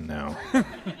decision now.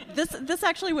 This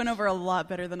actually went over a lot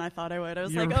better than I thought I would. I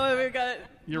was You're- like, oh, we've got a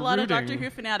you're lot of rooting. Doctor Who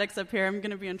fanatics up here. I'm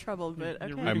going to be in trouble, but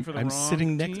You're okay. rooting for the I'm wrong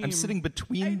sitting next. team. I'm sitting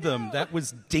between them. That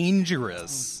was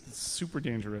dangerous. It's super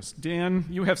dangerous. Dan,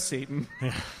 you have Satan.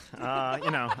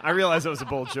 I realized that was a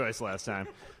bold choice last time.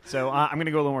 So I'm going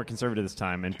to go a little more conservative this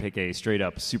time and pick a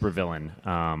straight-up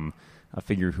supervillain, a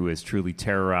figure who has truly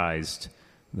terrorized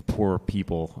the poor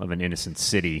people of an innocent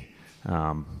city.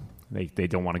 They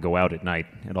don't want to go out at night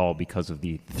at all because of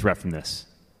the threat from this.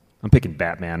 I'm picking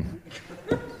Batman.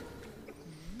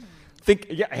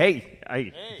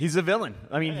 He's a villain.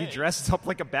 I mean, he dresses up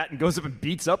like a bat and goes up and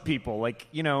beats up people. Like,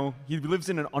 you know, he lives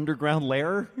in an underground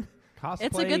lair. Cosplay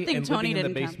It's a good thing and Tony living in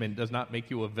didn't the come. basement does not make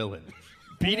you a villain.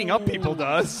 Beating up people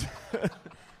does.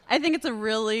 I think it's a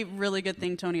really, really good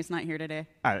thing Tony's not here today.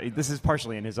 This is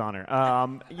partially in his honor.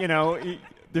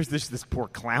 There's this poor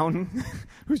clown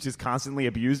who's just constantly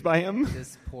abused by him.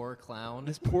 This poor clown.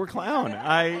 This poor clown.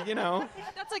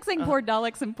 That's like saying poor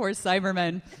Daleks and poor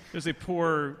Cybermen. There's a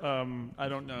poor, I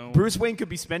don't know. Bruce Wayne could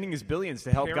be spending his billions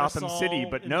to help Gotham Parasol City,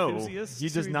 but no, enthusiast he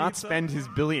does who not beats up? spend his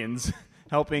billions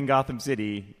helping Gotham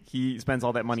City. He spends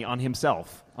all that money on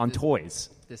himself, on toys,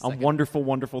 this on second- wonderful,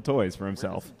 wonderful toys for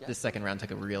himself. This second round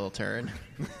took a real turn.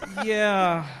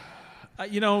 Yeah.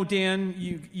 Dan,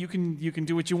 you can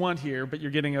do what you want here, but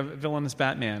you're getting a villainous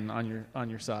Batman on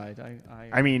your side.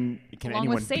 I mean, can Along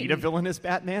anyone with beat a Satan. villainous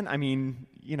Batman? I mean,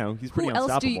 he's pretty Who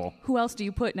unstoppable. else do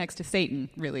you put next to Satan,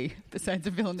 really, besides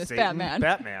a villainous Satan,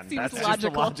 Batman? Seems That's logical. just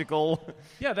a logical.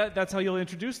 yeah, that's how you'll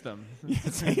introduce them.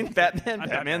 Satan, Batman, I'm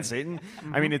Batman, Satan.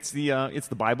 I mean, it's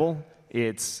the Bible.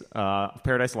 It's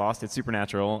Paradise Lost. It's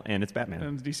Supernatural, and it's Batman.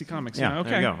 And DC Comics. Yeah, okay.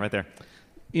 there you go, right there.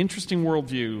 Interesting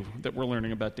worldview that we're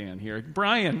learning about Dan here.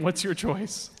 Brian, what's your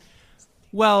choice?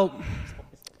 Well,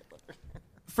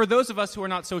 for those of us who are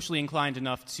not socially inclined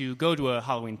enough to go to a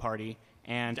Halloween party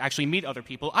and actually meet other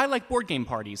people, I like board game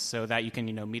parties so that you can,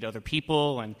 meet other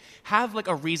people and have like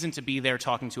a reason to be there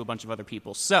talking to a bunch of other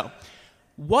people. So,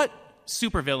 what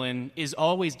supervillain is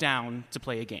always down to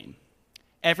play a game?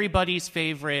 Everybody's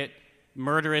favorite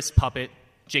murderous puppet,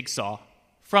 Jigsaw,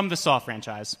 from the Saw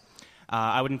franchise.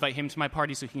 I would invite him to my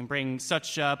party so he can bring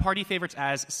such party favorites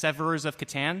as Severers of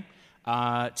Catan,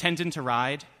 Tendon to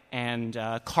Ride, and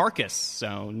Carcass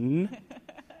Zone.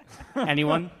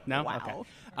 Anyone? No? Wow.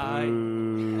 Okay.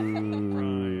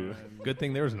 Good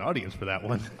thing there was an audience for that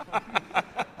one.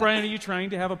 Brian, are you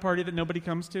trying to have a party that nobody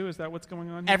comes to? Is that what's going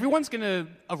on here? Everyone's going to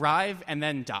arrive and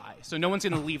then die, so no one's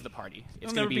going to leave the party.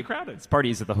 It'll never be crowded. It's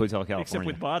parties at the Hotel California. Except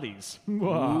with bodies.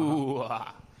 Ooh,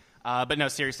 but no,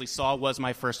 seriously, Saw was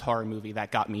my first horror movie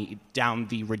that got me down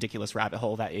the ridiculous rabbit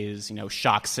hole that is,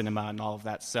 shock cinema and all of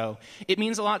that. So it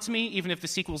means a lot to me, even if the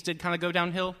sequels did kind of go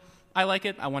downhill. I like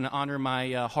it. I want to honor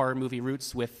my horror movie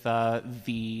roots with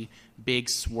the big,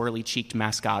 swirly-cheeked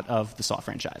mascot of the Saw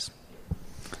franchise.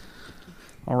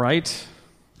 All right.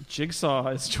 Jigsaw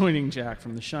is joining Jack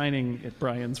from The Shining at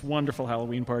Brian's wonderful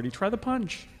Halloween party. Try the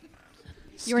punch.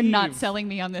 You are not Steve. selling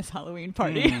me on this Halloween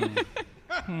party.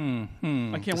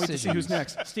 I can't wait to see who's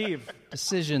next. Steve.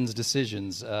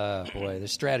 Decisions. Boy,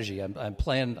 there's strategy. I'm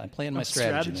playing my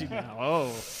strategy now. now.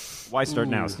 Oh, Why start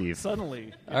now, Steve? suddenly.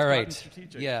 it's All gotten right.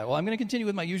 strategic. Yeah. Well, I'm going to continue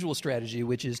with my usual strategy,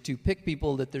 which is to pick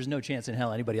people that there's no chance in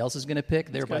hell anybody else is going to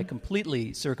pick, thereby good.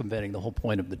 completely circumventing the whole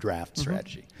point of the draft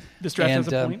strategy. This draft has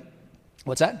And, a point?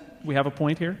 What's that? We have a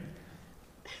point here?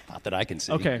 Not that I can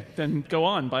see. Okay, then go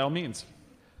on, by all means.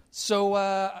 So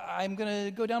I'm going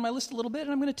to go down my list a little bit,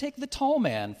 and I'm going to take the tall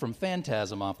man from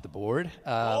Phantasm off the board.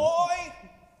 Boy!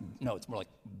 No, it's more like,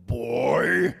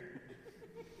 boy!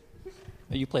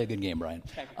 You play a good game, Brian.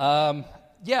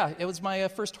 Yeah, it was my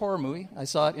first horror movie. I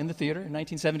saw it in the theater in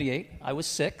 1978. I was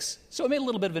 6, so it made a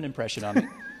little bit of an impression on me.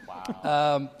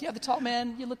 Wow. Yeah, the tall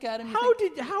man, you look at him, you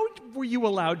think, How were you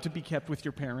allowed to be kept with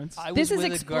your parents? I This was is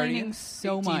with a explaining guardian,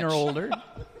 so 18 much. or older.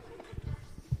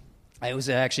 I was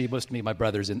actually supposed to be my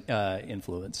brother's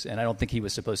influence, and I don't think he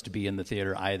was supposed to be in the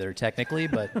theater either, technically,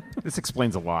 but This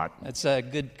explains a lot. it's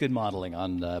good modeling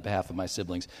on behalf of my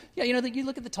siblings. Yeah, you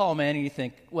look at the tall man and you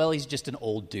think, well, he's just an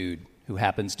old dude who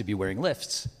happens to be wearing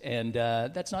lifts, and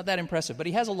that's not that impressive, but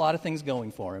he has a lot of things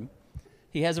going for him.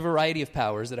 He has a variety of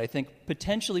powers that I think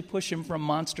potentially push him from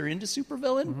monster into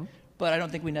supervillain, but I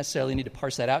don't think we necessarily need to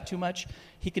parse that out too much.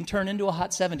 He can turn into a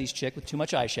hot 70s chick with too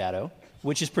much eyeshadow,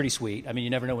 which is pretty sweet. I mean, you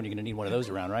never know when you're going to need one of those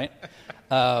around, right?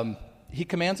 He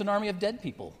commands an army of dead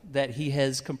people that he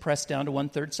has compressed down to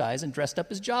 1/3 size and dressed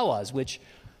up as Jawas, which,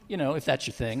 if that's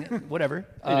your thing, whatever.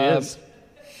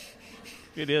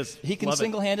 It is. He can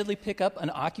single-handedly pick up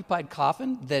an occupied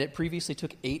coffin that it previously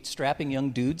took 8 strapping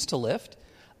young dudes to lift.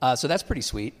 So that's pretty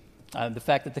sweet. The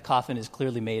fact that the coffin is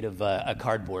clearly made of a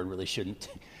cardboard really shouldn't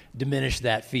diminish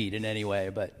that feat in any way.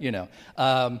 But,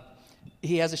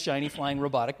 he has a shiny flying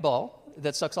robotic ball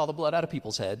that sucks all the blood out of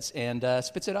people's heads and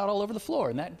spits it out all over the floor.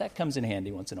 And that comes in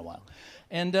handy once in a while.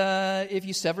 And if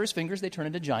you sever his fingers, they turn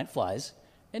into giant flies.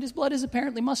 And his blood is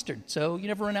apparently mustard, so you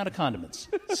never run out of condiments.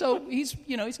 So he's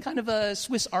kind of a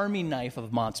Swiss Army knife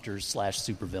of monsters /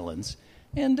 supervillains.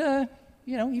 And,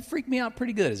 he freaked me out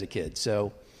pretty good as a kid.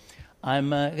 So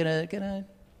I'm gonna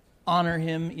honor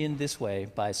him in this way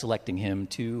by selecting him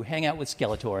to hang out with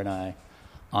Skeletor and I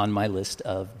on my list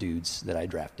of dudes that I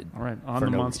drafted. All right,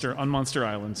 on Monster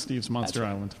Island, Steve's Monster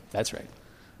Island. That's right.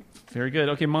 Very good.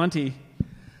 Okay, Monty,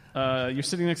 you're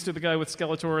sitting next to the guy with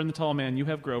Skeletor and the tall man. You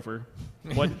have Grover.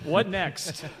 What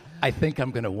next? I think I'm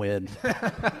going to win.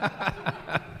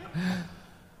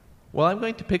 Well, I'm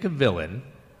going to pick a villain,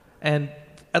 and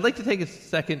I'd like to take a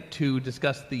second to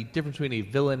discuss the difference between a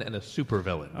villain and a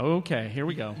supervillain. Okay, here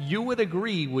we go. You would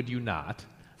agree, would you not,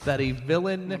 that a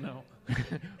villain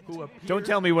who appears... Don't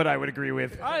tell me what I would agree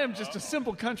with. I am just a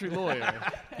simple country lawyer.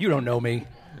 You don't know me.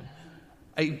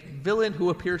 A villain who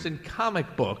appears in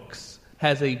comic books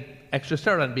has a extra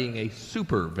start on being a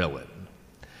supervillain.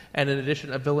 And in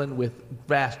addition, a villain with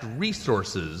vast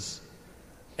resources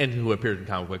and who appears in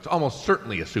comic books, almost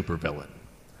certainly a supervillain.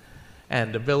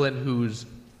 And a villain who's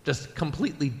just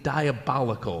completely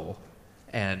diabolical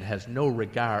and has no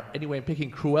regard. Anyway, I'm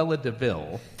picking Cruella de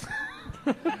Vil,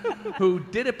 who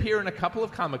did appear in a couple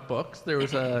of comic books. There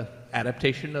was an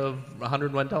adaptation of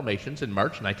 101 Dalmatians in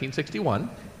March 1961.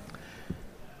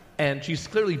 And she's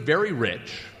clearly very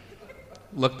rich.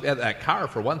 Look at that car,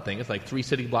 for one thing. It's like 3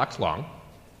 city blocks long.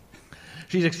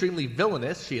 She's extremely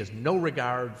villainous. She has no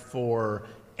regard for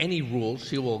any rules.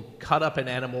 She will cut up an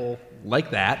animal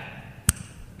like that.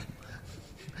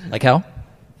 Like how?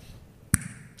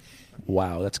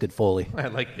 Wow, that's good Foley. I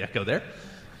like the echo there.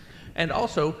 And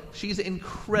also, she's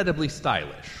incredibly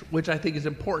stylish, which I think is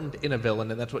important in a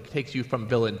villain, and that's what takes you from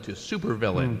villain to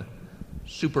supervillain.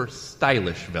 Super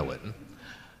stylish villain.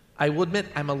 I will admit,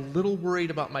 I'm a little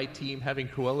worried about my team having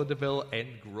Cruella de Vil and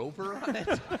Grover on it.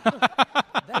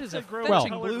 That is a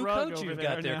fetching blue coat you've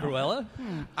got there, Cruella.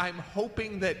 I'm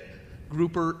hoping that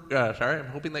Grover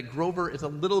is a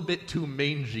little bit too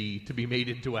mangy to be made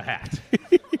into a hat.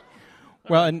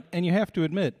 Well, and you have to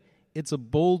admit, it's a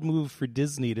bold move for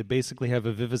Disney to basically have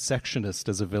a vivisectionist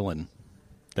as a villain.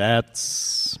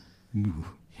 That's...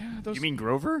 Yeah, You mean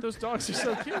Grover? Those dogs are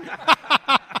so cute.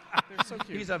 They're so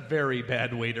cute. He's a very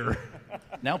bad waiter.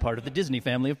 Now part of the Disney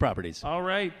family of properties. All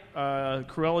right,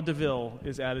 Cruella de Vil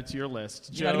is added to your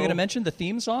list. You're not even going to mention the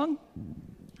theme song?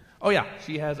 Oh, yeah.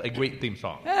 She has a great theme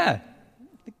song. Yeah.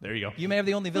 There you go. You may have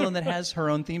the only villain that has her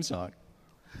own theme song.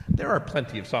 There are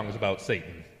plenty of songs about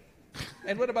Satan.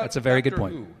 And what about That's a very Doctor good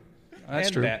point. Who? That's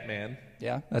and true. Batman.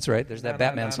 Yeah, that's right. There's that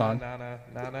Batman song.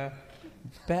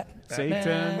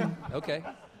 Satan. Okay.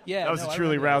 Yeah. That was a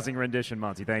truly rousing rendition,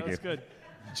 Monty. Thank you. That's good.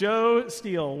 Joe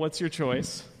Steele, what's your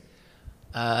choice?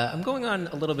 I'm going on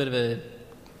a little bit of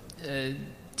a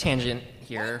tangent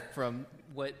here from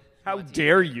what... How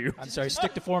dare you? I'm sorry,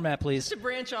 stick to format, please. Just to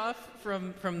branch off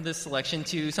from this selection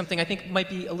to something I think might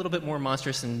be a little bit more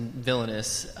monstrous and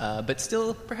villainous, but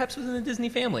still perhaps within the Disney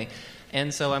family.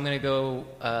 And so I'm going to go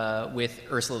with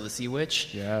Ursula the Sea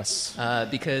Witch. Yes.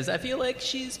 Because I feel like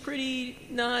she's pretty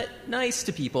not nice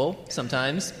to people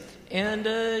sometimes. And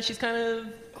she's kind of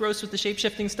gross with the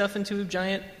shape-shifting stuff into a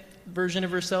giant version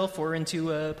of herself or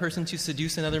into a person to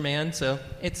seduce another man. So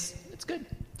it's good.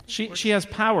 She has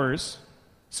powers,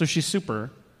 so she's super.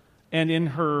 And in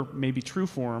her maybe true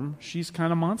form, she's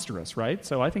kind of monstrous, right?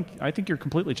 So I think you're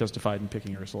completely justified in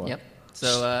picking Ursula. Yep.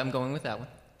 So I'm going with that one.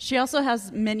 She also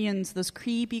has minions, those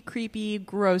creepy,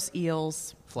 gross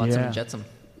eels. Flotsam and Jetsam.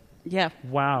 Yeah.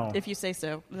 Wow. If you say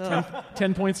so.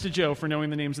 10 points to Joe for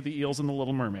knowing the names of the eels in The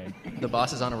Little Mermaid. The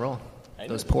boss is on a roll.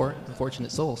 Those poor,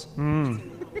 unfortunate souls.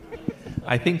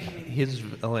 I think his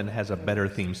villain has a better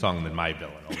theme song than my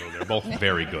villain, although they're both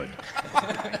very good.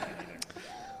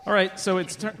 All right, so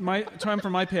it's time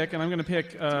for my pick, and I'm going to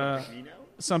pick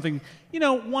something.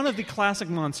 One of the classic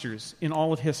monsters in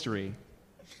all of history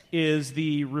is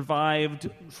the revived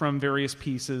from various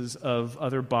pieces of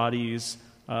other bodies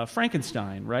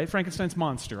Frankenstein, right? Frankenstein's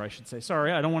monster, I should say.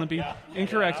 Sorry, I don't want to be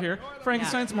incorrect here.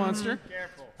 Frankenstein's monster.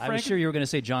 I was sure you were going to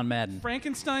say John Madden.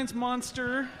 Frankenstein's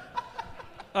monster,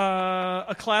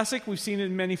 a classic. We've seen it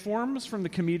in many forms, from the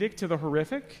comedic to the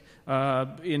horrific,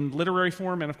 in literary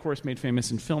form and, of course, made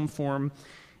famous in film form.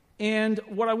 And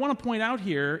what I want to point out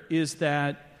here is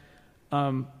that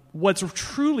what's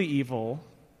truly evil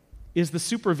is the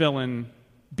supervillain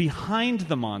behind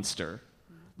the monster,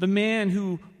 the man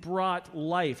who brought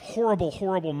life, horrible,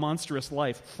 horrible, monstrous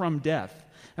life from death.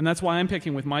 And that's why I'm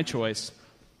picking with my choice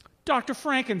Dr.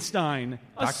 Frankenstein,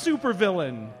 a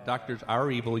supervillain. Doctors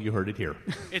are evil, you heard it here.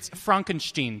 It's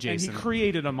Frankenstein, Jason. And he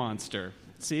created a monster.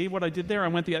 See what I did there? I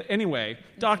went anyway,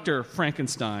 Dr.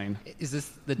 Frankenstein. Is this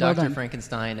the Dr.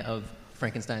 Frankenstein of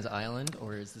Frankenstein's Island,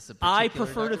 or is this a particular I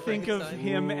prefer to Dr. think of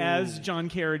him as John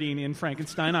Carradine in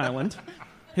Frankenstein Island.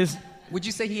 Would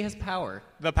you say he has power?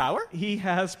 The power? He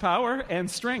has power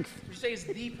and strength. You say it's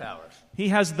the power. He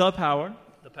has the power.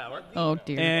 The power? Oh,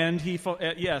 dear. And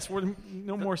yes, we're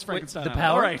no more Frankenstein. the Island.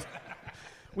 power? All right.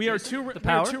 We are two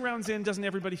rounds in. Doesn't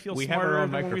everybody feel We have smarter our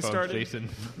own than when we microphones, started? Jason.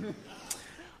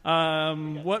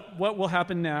 What will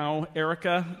happen now,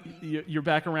 Erica? You're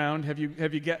back around. Have you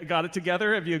got it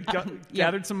together? Have you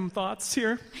gathered some thoughts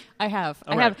here? I have.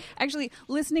 All I right. have. Actually,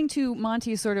 listening to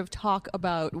Monty sort of talk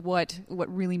about what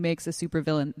really makes a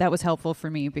supervillain, that was helpful for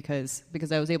me because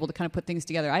I was able to kind of put things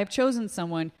together. I have chosen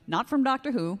someone, not from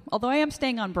Doctor Who, although I am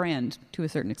staying on brand to a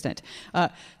certain extent,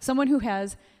 someone who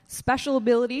has special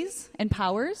abilities and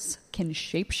powers, can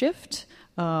shapeshift,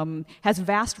 has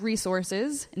vast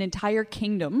resources, an entire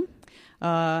kingdom,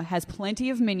 has plenty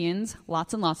of minions,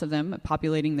 lots and lots of them,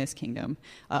 populating this kingdom.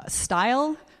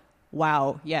 Style,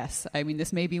 wow, yes. I mean,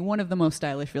 this may be one of the most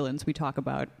stylish villains we talk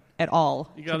about at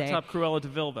all You got today. to top Cruella de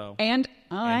Vil, though. And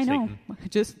I know.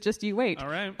 Just you wait. All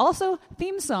right. Also,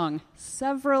 theme song.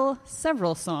 Several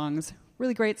songs.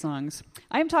 Really great songs.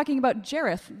 I am talking about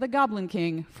Jareth, the Goblin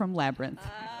King from Labyrinth,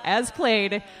 as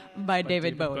played by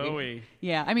David Bowie.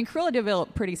 Yeah, I mean, Cruella de Vil,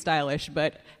 pretty stylish,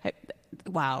 but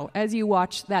wow, as you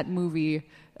watch that movie,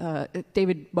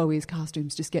 David Bowie's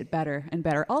costumes just get better and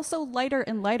better. Also lighter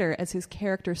and lighter as his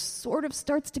character sort of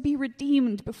starts to be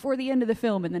redeemed before the end of the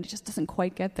film, and then it just doesn't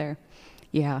quite get there.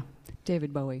 Yeah,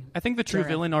 David Bowie. I think the true Jareth.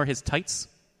 villain are his tights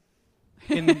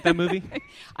in that movie.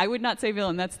 I would not say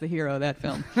villain. That's the hero of that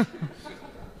film.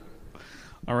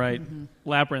 All right.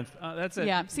 Labyrinth. That's it.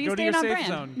 Yeah. See, Go to staying your on safe brand.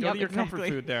 zone. Go Yep, to your comfort exactly.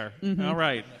 food there. All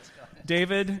right.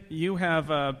 David, you have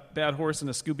a bad horse and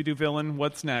a Scooby-Doo villain.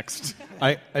 What's next?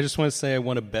 I just want to say I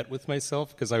want to bet with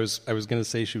myself because I was going to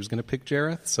say she was going to pick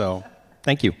Jareth. So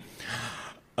thank you.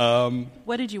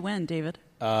 What did you win, David?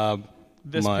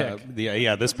 This pick.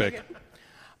 This pick.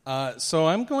 So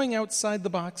I'm going outside the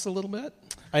box a little bit.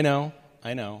 I know.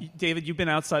 David, you've been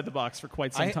outside the box for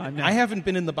quite some time now. I haven't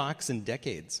been in the box in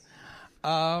decades.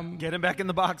 Get him back in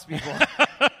the box, people.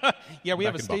 Yeah, we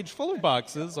have a stage full of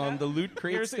boxes on the Loot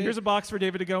Crate stage. Here's a box for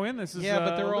David to go in. This is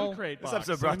but they're a all Loot Crate box. This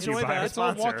episode brought to you Enjoy by that. our It's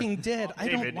all sponsor, Walking Dead. I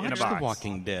David don't in a watch The box.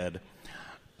 Walking Dead.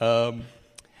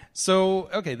 So,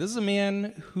 this is a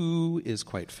man who is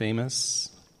quite famous.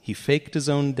 He faked his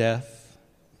own death,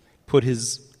 put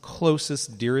his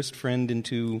closest, dearest friend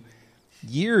into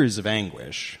years of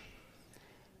anguish,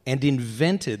 and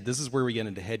invented, this is where we get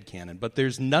into headcanon, but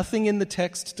there's nothing in the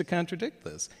text to contradict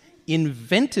this,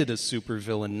 invented a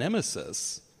supervillain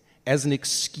nemesis as an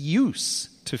excuse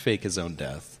to fake his own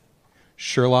death.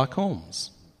 Sherlock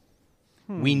Holmes.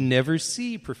 We never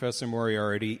see Professor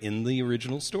Moriarty in the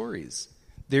original stories.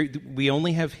 We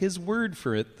only have his word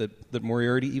for it that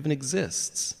Moriarty even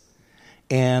exists.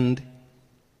 And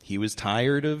he was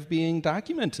tired of being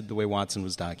documented the way Watson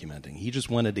was documenting. He just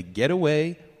wanted to get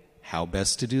away. How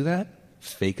best to do that?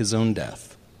 Fake his own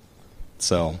death.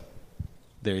 So,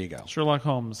 there you go. Sherlock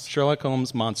Holmes. Sherlock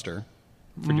Holmes, monster,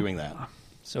 for doing that.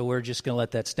 So we're just going to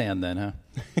let that stand then, huh?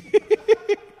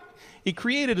 He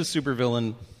created a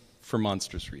supervillain for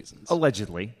monstrous reasons.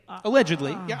 Allegedly.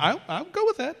 Allegedly. Yeah, I'll go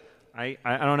with that. I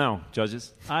don't know,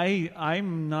 judges.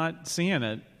 I'm not seeing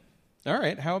it. All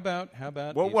right. How about?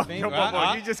 Whoa,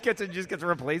 you just get to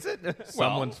replace it?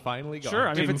 Someone's finally gone. Sure,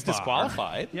 I mean, if it's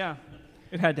disqualified. Yeah.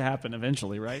 It had to happen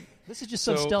eventually, right? This is just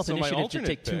some So- stealth so my initiative to alternate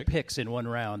take two pick- picks in one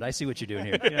round. I see what you're doing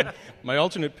here. My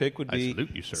alternate pick would I be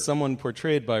salute you, sir. someone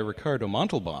portrayed by Ricardo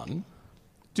Montalban,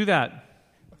 Do that.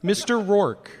 Mr.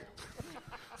 Rourke,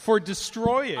 for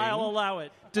destroying I'll allow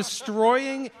it.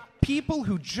 people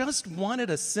who just wanted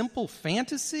a simple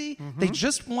fantasy. They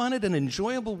just wanted an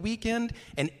enjoyable weekend,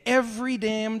 and every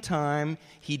damn time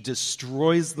he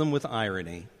destroys them with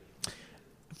irony.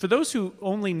 For those who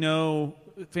only know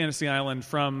Fantasy Island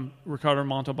from Ricardo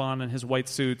Montalban and his white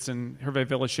suits and Hervé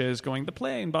Villachez going, the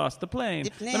plane, boss, the plane.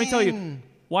 Let me tell you,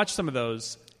 watch some of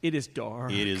those. It is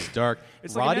dark. It is dark.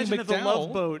 It's Roddy like imagine the McDowell.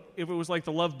 Love Boat if it was like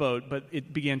the Love Boat, but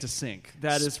it began to sink.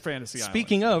 That is Fantasy Island.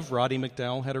 Speaking of, Roddy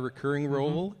McDowell had a recurring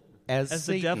role as the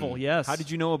Satan. devil, yes. How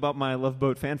did you know about my Love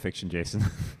Boat fan fiction, Jason?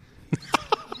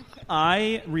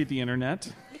 I read the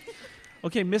internet.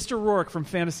 Okay, Mr. Rourke from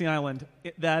Fantasy Island.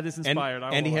 That is inspired.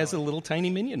 And he has a little tiny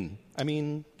minion. I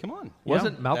mean, come on.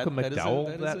 Wasn't Malcolm that is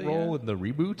McDowell that role in the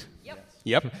reboot?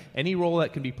 Yep. Any role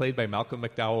that can be played by Malcolm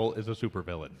McDowell is a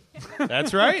supervillain.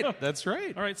 That's right. That's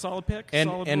right. All right, solid pick. And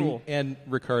solid and rule. and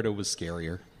Ricardo was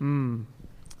scarier.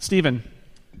 Stephen.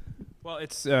 Well,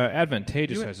 it's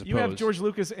advantageous, I suppose. You have George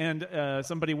Lucas and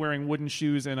somebody wearing wooden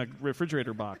shoes in a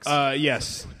refrigerator box.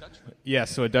 Yes. Yes,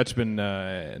 so a Dutchman,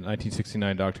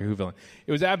 1969 Doctor Who villain.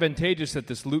 It was advantageous that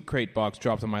this Loot Crate box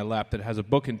dropped on my lap that has a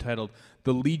book entitled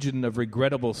The Legion of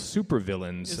Regrettable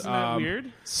Supervillains. Isn't that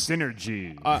weird?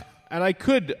 Synergy. And I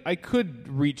could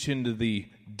reach into the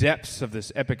depths of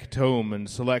this epic tome and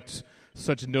select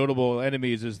such notable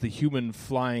enemies as the human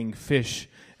flying fish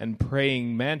and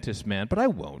praying mantis man, but I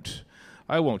won't.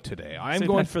 I won't today. Save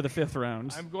that for the fifth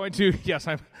round. I'm going to. Yes,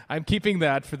 I'm keeping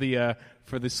that for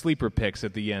the sleeper picks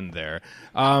at the end there.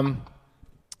 I'm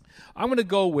going to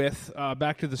go with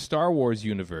back to the Star Wars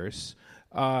universe,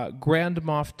 Grand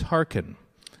Moff Tarkin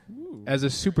as a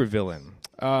supervillain.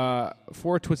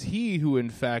 For it was he who, in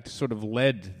fact, sort of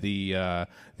led the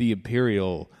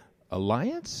Imperial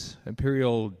Alliance,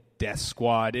 Imperial Death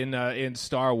Squad in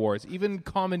Star Wars. Even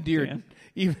commandeered.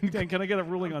 Dan, can I get a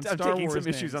ruling on I'm Star taking Wars some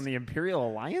names? issues on the Imperial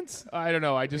Alliance. I don't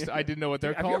know. I didn't know what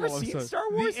they're Have called. you ever all of a seen sudden. Star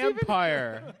Wars, The Stephen?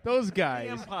 Empire. Those guys.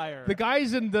 The Empire. The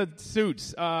guys in the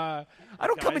suits. I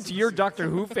don't come into your Doctor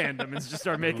Who fandom and just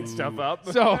start making stuff up.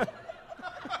 So.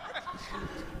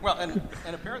 Well, and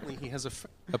apparently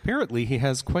he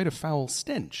has quite a foul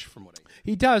stench from what I.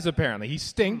 He does, apparently. He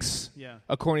stinks, Yeah.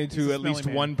 according He's to a at least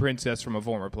smelly man. one princess from a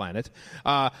former planet.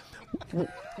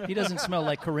 He doesn't smell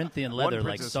like Corinthian leather One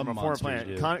like princess some from a foreign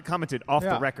monsters planet do. commented off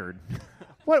Yeah. the record.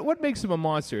 What makes him a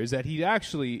monster is that he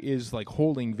actually is like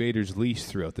holding Vader's leash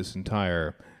throughout this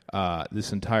entire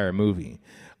movie.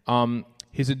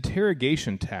 His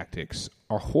interrogation tactics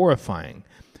are horrifying.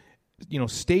 You know,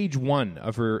 stage one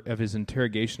of his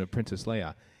interrogation of Princess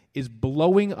Leia is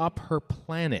blowing up her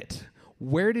planet.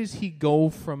 Where does he go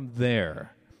from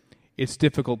there? It's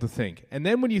difficult to think. And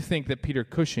then when you think that Peter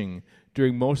Cushing,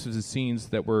 during most of the scenes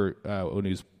that were when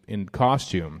he was in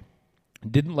costume,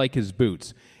 didn't like his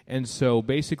boots, and so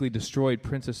basically destroyed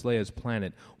Princess Leia's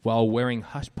planet while wearing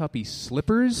hush puppy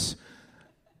slippers,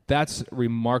 that's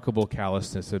remarkable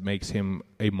callousness that makes him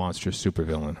a monstrous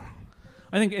supervillain.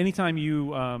 I think anytime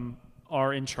you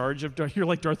are in charge of, you're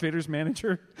like Darth Vader's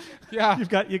manager. Yeah. you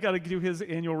got to do his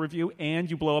annual review,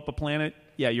 and you blow up a planet.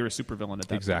 Yeah, you're a supervillain at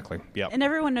that Exactly. point. Yeah. And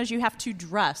everyone knows you have to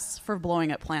dress for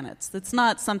blowing up planets. That's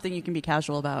not something you can be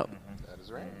casual about.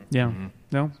 Yeah.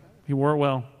 No, he wore it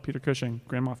well. Peter Cushing,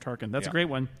 Grand Moff Tarkin. That's a Yeah. great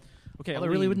one. Okay, Although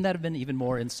really, wouldn't that have been even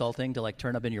more insulting to like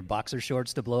turn up in your boxer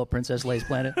shorts to blow up Princess Leia's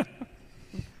planet?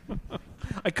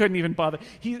 I couldn't even bother.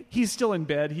 He's still in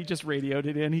bed. He just radioed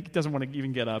it in. He doesn't want to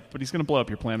even get up, but he's going to blow up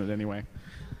your planet anyway.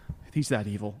 He's that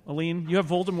evil. Aline, you have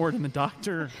Voldemort and the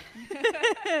Doctor.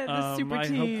 The super I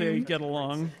team. hope they get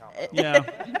along. Yeah.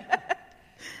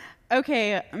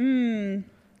 Okay, I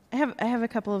have a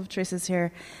couple of choices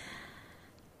here.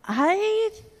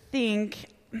 I think.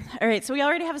 All right, so we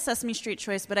already have a Sesame Street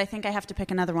choice, but I think I have to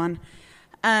pick another one.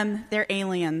 They're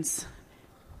aliens.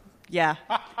 Yeah,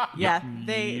 yeah.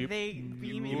 They beam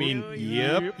You mean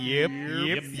yep.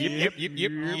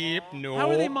 No. How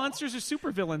are they monsters or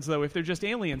supervillains, though, if they're just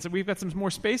aliens? We've got some more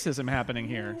spacism happening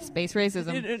here. Space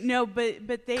racism. No, but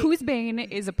they. Coosbane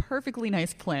is a perfectly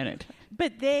nice planet.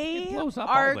 But they It blows up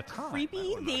are all the time.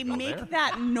 creepy. They go make there.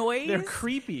 that noise. They're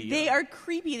creepy. They are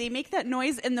creepy. They make that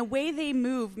noise, and the way they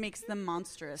move makes them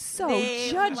monstrous. So They,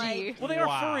 judgy. like- Well, they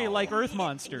are furry like Earth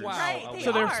monsters. Right, they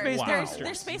So they're are. space they're, monsters.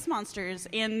 They're space monsters,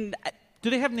 and Do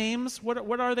they have names? What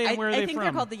are they and where are I they think from?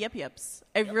 they're called the Yip Yips.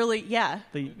 I really, yeah.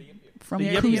 From The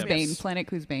Yip Coosbane, Yips. planet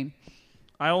Coosbane.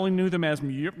 I only knew them as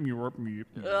Yip.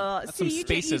 That's some See, you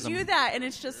spacism. do that, and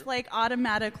it's just like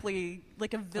automatically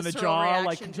like a visceral And the jaw reaction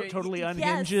like to it. totally Yes.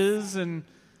 unhinges and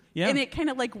yeah. And it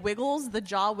kind of like wiggles. The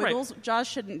jaw wiggles. Jaws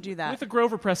shouldn't do that. With the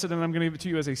Grover precedent, I'm going to give it to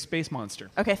you as a space monster.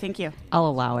 Okay, thank you. I'll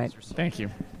allow it. Thank you.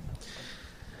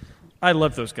 I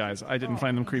love those guys. I didn't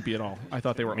find them creepy at all. I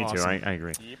thought they were Me awesome. too. I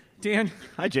agree. Dan,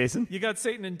 Hi, Jason. you got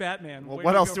Satan and Batman. Well, Where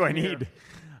what do you else go do I from here? need?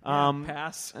 Yeah,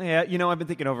 pass. Yeah, I've been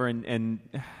thinking over, and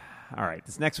All right,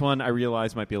 this next one I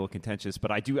realize might be a little contentious,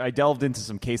 but I delved into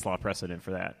some case law precedent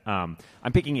for that. I'm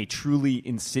picking a truly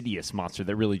insidious monster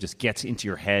that really just gets into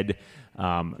your head,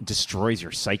 destroys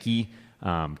your psyche,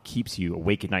 keeps you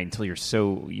awake at night until you're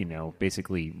so,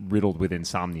 basically riddled with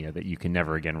insomnia that you can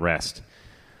never again rest.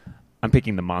 I'm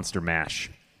picking the Monster Mash.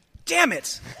 Damn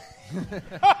it!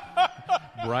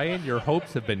 Brian, your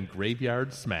hopes have been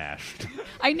graveyard smashed.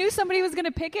 I knew somebody was going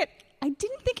to pick it. I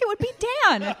didn't think it would be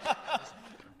Dan.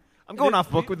 I'm going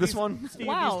off book with this one. Steve,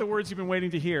 Wow. these are the words you've been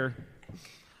waiting to hear.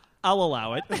 I'll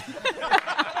allow it.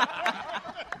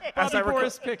 As Bobby I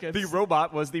Boris recall, Pickett's. the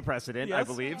robot was the precedent, I Yes.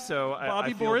 believe. So Bobby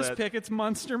I feel Boris that, Pickett's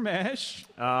Monster Mash.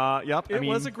 Yep. It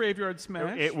was a graveyard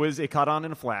smash. It caught on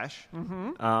in a flash.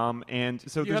 Mm-hmm. And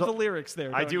so You there's have the lyrics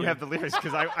there. I don't do you? have the lyrics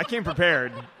because I came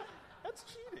prepared. That's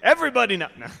cheating. Everybody know.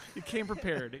 No. You came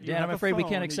prepared. You Dan, have I'm a afraid we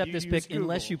phone. can't accept You this use pick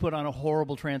unless Google. you put on a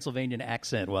horrible Transylvanian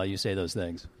accent while you say those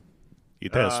things.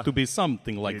 It has to be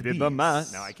something like You this. did the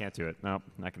math. No, I can't do it. No,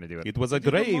 not going to do it. It was a did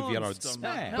the graveyard monster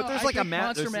smash. But there's I like a think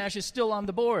Monster there's- Mash is still on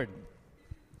the board.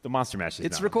 The Monster Mash is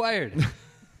It's not. required.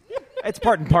 It's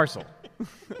part and parcel.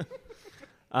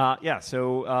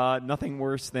 So nothing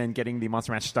worse than getting the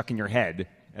Monster Mash stuck in your head,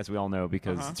 as we all know,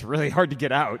 because it's really hard to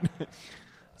get out.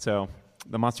 So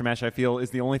the Monster Mash, I feel,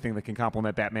 is the only thing that can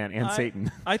complement Batman and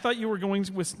Satan. I thought you were going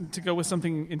to go with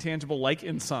something intangible like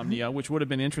insomnia, which would have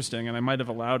been interesting, and I might have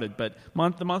allowed it. But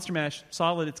the Monster Mash,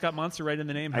 solid. It's got monster right in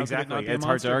the name. How could it not Exactly. be a It's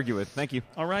hard to monster? argue with. Thank you.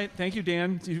 All right. Thank you,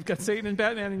 Dan. You've got Satan and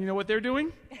Batman, and you know what they're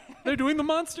doing? They're doing the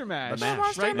Monster Mash. The mash.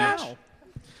 Monster right Mash. now.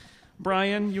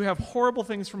 Brian, you have horrible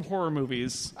things from horror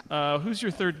movies. Who's your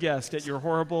third guest at your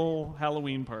horrible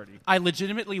Halloween party? I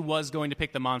legitimately was going to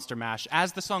pick the Monster Mash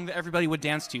as the song that everybody would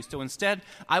dance to. So instead,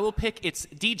 I will pick its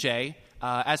DJ,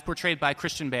 as portrayed by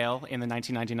Christian Bale in the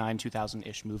 1999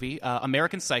 2000-ish movie,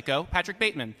 American Psycho, Patrick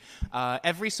Bateman.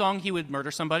 Every song he would murder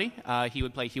somebody. He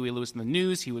would play Huey Lewis in the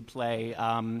News. He would play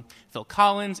Phil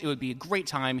Collins. It would be a great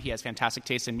time. He has fantastic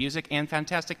taste in music and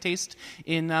fantastic taste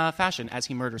in fashion as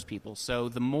he murders people. So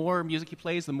the more music he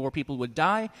plays, the more people would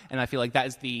die, and I feel like that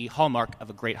is the hallmark of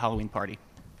a great Halloween party.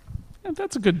 Yeah,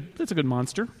 that's a good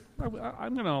monster.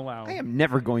 I'm going to allow. I am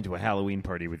never going to a Halloween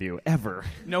party with you, ever.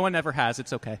 No one ever has.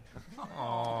 It's okay.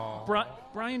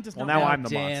 Brian does Well, not. now want- I'm the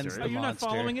Dan's monster. the Are you not monster.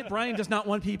 following it? Brian does not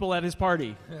want people at his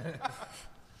party.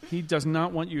 He does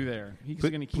not want you there. He's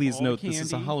going to keep Please all note the this is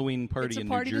a candy. Halloween party It's a in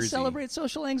party New Jersey. to celebrate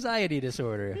social anxiety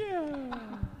disorder.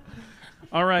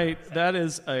 All right, that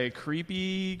is a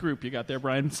creepy group you got there,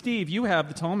 Brian. Steve, you have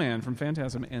the tall man from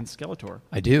Phantasm and Skeletor.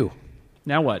 I do.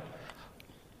 Now what?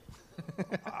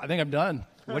 I think I'm done.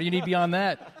 What do you need beyond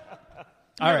that?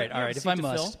 All right. If I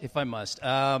must, if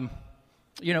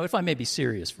I may be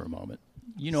serious for a moment.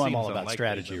 You know I'm all about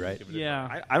strategy, right?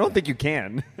 Yeah. I don't think you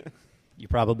can. You're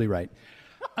probably right.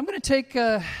 I'm going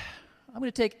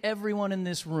to take everyone in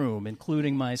this room,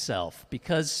 including myself,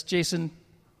 because Jason,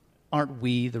 aren't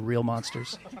we the real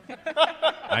monsters?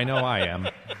 I know I am.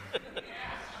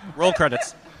 Roll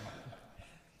credits.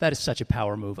 That is such a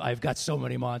power move. I've got so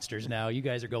many monsters now. You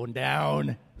guys are going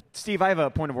down. Steve, I have a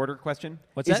point of order question.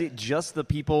 What's is that? it just the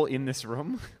people in this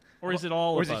room? Or is it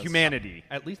all Or of is it us? humanity?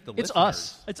 At least the It's listeners.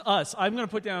 us. It's us. I'm going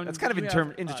to put down. That's kind of you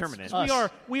have indeterminate. us.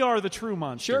 We are the true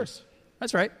monsters.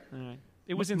 That's right.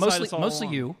 It was inside us all Mostly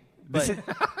along. you. But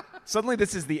Suddenly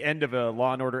this is the end of a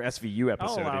Law & Order SVU I'll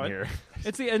episode allow in it. here.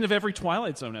 It's the end of every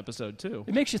Twilight Zone episode too.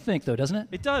 it makes you think, though, doesn't it?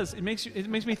 It does. It makes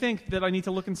me think that I need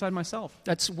to look inside myself.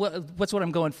 That's what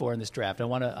I'm going for in this draft. I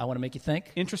want to make you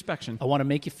think. Introspection. I want to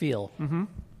make you feel.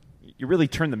 You really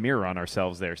turned the mirror on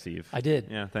ourselves there, Steve. I did.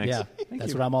 Yeah, thanks. Yeah,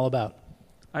 that's what I'm all about.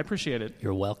 I appreciate it.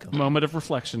 You're welcome. Moment of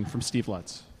reflection from Steve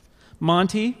Lutz.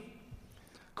 Monty,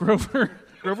 Grover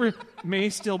may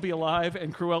still be alive,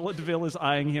 and Cruella de Vil is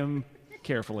eyeing him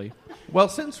carefully. Well,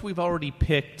 since we've already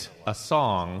picked a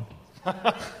song,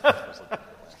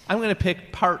 I'm going to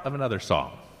pick part of another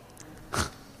song.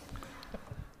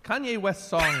 Kanye West's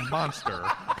song Monster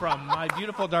from My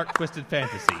Beautiful Dark Twisted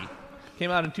Fantasy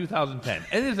came out in 2010.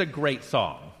 And it is a great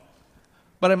song.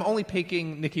 But I'm only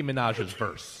picking Nicki Minaj's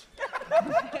verse.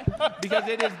 Because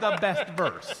it is the best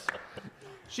verse.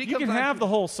 You can have the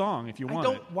whole song if you want.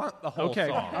 I don't want the whole Okay.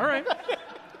 song. All right.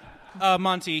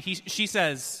 Monty, she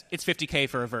says it's $50K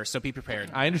for a verse, so be prepared.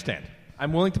 I understand.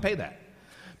 I'm willing to pay that.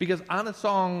 Because on a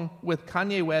song with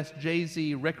Kanye West,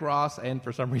 Jay-Z, Rick Ross, and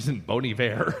for some reason, Bon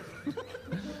Iver,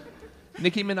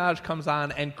 Nicki Minaj comes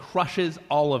on and crushes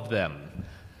all of them.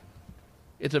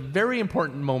 It's a very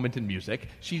important moment in music.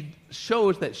 She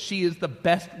shows that she is the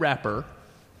best rapper,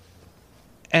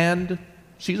 and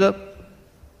she's a...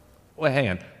 Wait,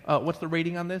 hang on. What's the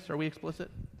rating on this? Are we explicit?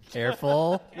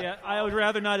 Careful. Yeah, I would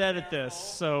rather not edit this.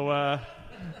 So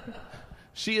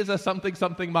She is a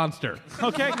something monster.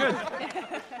 Okay, good.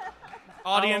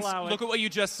 Audience, allow it. look at what you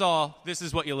just saw. This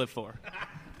is what you live for.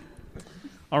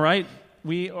 All right,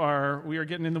 we are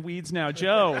getting in the weeds now.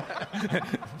 Joe.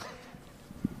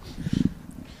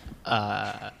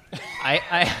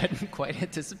 I hadn't quite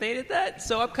anticipated that,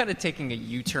 so I'm kind of taking a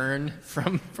U-turn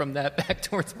from that back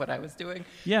towards what I was doing.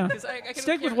 Yeah. 'Cause I can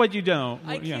Stick with afford- what you don't.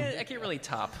 I Yeah. can't really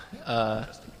top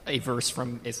a verse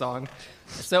from a song,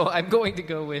 so I'm going to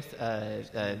go with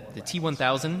the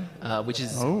T-1000, which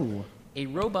is a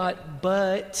robot,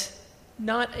 but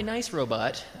not a nice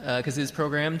robot because it's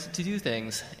programmed to do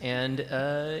things and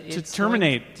it's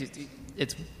terminate.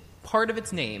 It's part of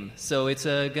its name, so it's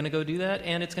going to go do that,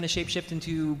 and it's going to shapeshift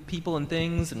into people and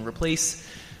things and replace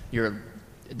your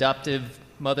adoptive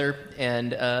mother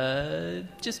and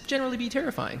just generally be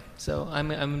terrifying. So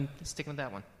I'm sticking with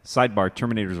that one. Sidebar: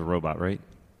 Terminator's a robot, right?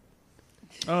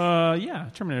 Yeah,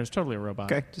 Terminator's totally a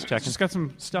robot. Okay, just checking. It's got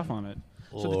some stuff on it.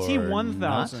 So the Or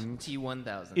T-1000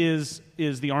 T-1000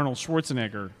 is the Arnold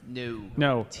Schwarzenegger.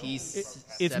 No.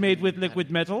 It's made with liquid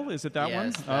metal. Is it that Yes, one?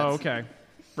 that's- Oh, okay.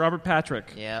 Robert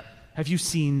Patrick. Yeah. Have you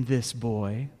seen this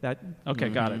boy? That okay,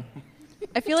 got it.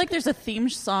 I feel like there's a theme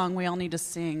song we all need to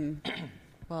sing.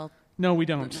 Well, No, we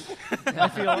don't.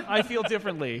 I feel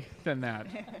differently than that.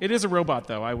 It is a robot,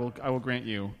 though. I will grant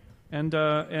you. And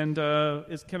can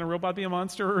a robot be a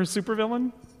monster or a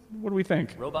supervillain? What do we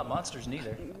think? Robot monsters,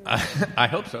 neither. I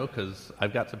hope so, because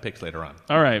I've got some picks later on.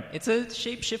 All right. It's a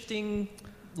shape-shifting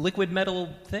liquid metal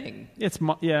thing. It's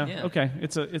Yeah. okay.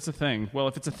 It's a thing. Well,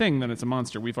 if it's a thing, then it's a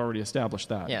monster. We've already established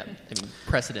that. Yeah,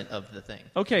 precedent of the thing.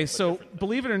 Okay, so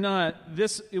believe it or not,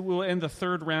 it will end the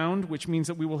third round, which means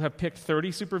that we will have picked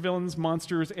 30 supervillains,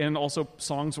 monsters, and also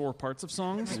songs or parts of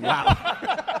songs. Wow.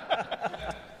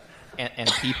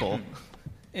 and people.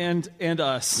 And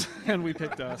us. And we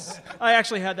picked us. I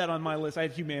actually had that on my list. I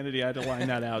had humanity. I had to line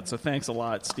that out. So thanks a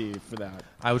lot, Steve, for that.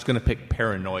 I was going to pick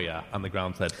Paranoia on the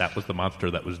grounds that was the monster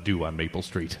that was due on Maple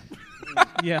Street.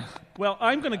 Yeah. Well,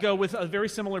 I'm going to go with a very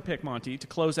similar pick, Monty, to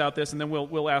close out this, and then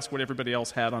we'll ask what everybody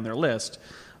else had on their list.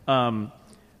 I'm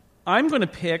going to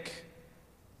pick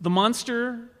the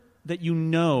monster that you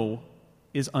know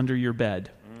is under your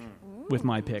bed with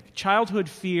my pick. Childhood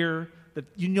fear that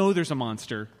you know there's a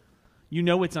monster. You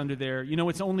know it's under there. You know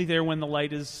it's only there when the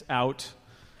light is out.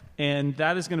 And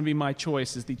that is going to be my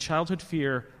choice, is the childhood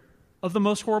fear of the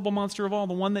most horrible monster of all,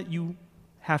 the one that you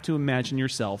have to imagine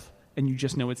yourself, and you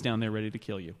just know it's down there ready to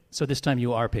kill you. So this time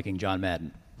you are picking John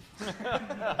Madden.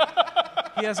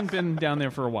 He hasn't been down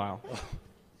there for a while.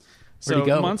 Where'd he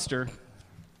go? Monster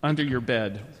under your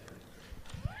bed.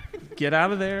 Get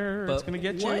out of there, or But it's going to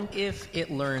get you. what if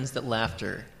it learns that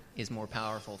laughter is more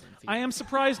powerful than fear? I am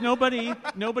surprised nobody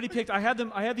picked. I had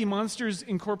the Monsters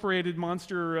Incorporated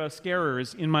monster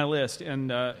scarers in my list, and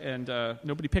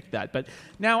nobody picked that. But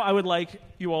now I would like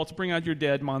you all to bring out your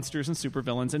dead monsters and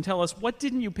supervillains and tell us, what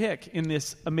didn't you pick in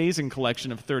this amazing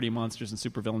collection of 30 monsters and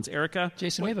supervillains? Erica?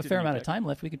 Jason, what we have a didn't fair you amount of pick? time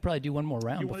left. We could probably do one more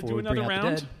round You wanna before do we bring another out the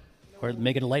round? dead. Or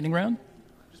make it a lightning round?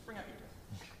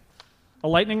 A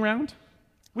lightning round?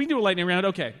 We can do a lightning round.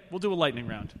 Okay, we'll do a lightning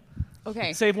round.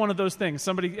 Okay. Save one of those things.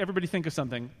 Everybody think of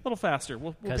something a little faster.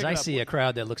 We'll Because pick I it up. see a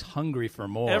crowd that looks hungry for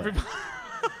more. Everybody.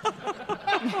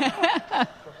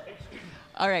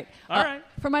 All right. All right.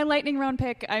 For my lightning round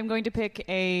pick, I'm going to pick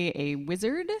a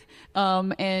wizard,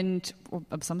 and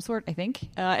of some sort, I think.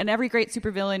 And every great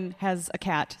supervillain has a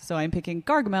cat, so I'm picking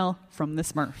Gargamel from the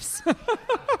Smurfs.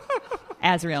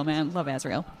 Azrael, man, love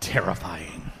Azrael.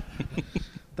 Terrifying.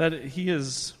 That he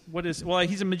is. What is? Well,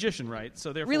 he's a magician, right?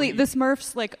 So therefore, Really, the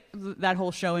Smurfs, like that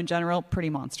whole show in general, pretty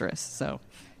monstrous. So,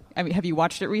 I mean, have you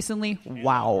watched it recently?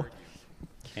 Wow.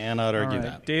 Cannot argue All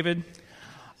right. that. David.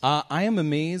 I am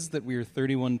amazed that we are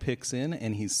 31 picks in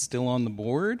and he's still on the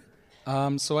board.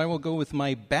 So I will go with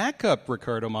my backup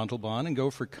Ricardo Montalban and go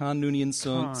for Khan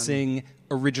Noonien Singh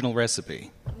original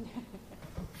recipe.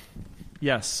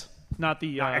 Yes, not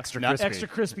the extra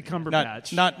crispy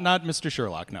Cumberbatch. Not Mr.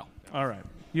 Sherlock, no. All right,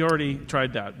 you already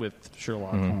tried that with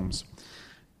Sherlock Holmes.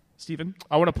 Stephen.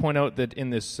 I want to point out that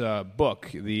in this book,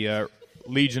 the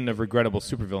Legion of Regrettable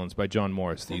Supervillains by John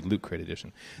Morris, the Loot Crate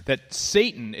edition, that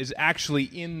Satan is actually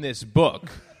in this book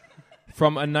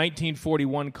from a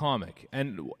 1941 comic,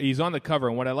 and he's on the cover.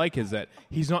 And what I like is that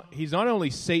he's not only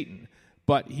Satan,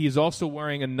 but he's also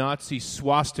wearing a Nazi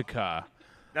swastika.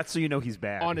 That's so you know he's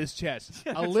bad. On his chest,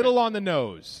 a little on the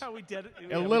nose, How we did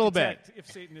it. a little bit.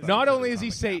 If Satan is Not only is he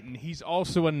Satan, he's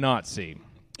also a Nazi.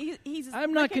 He's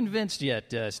I'm not convinced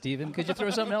yet, Stephen. Could you throw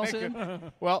something else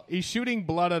in? Well, he's shooting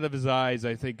blood out of his eyes,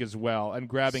 I think, as well, and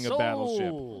grabbing a Sold.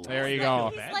 battleship. There you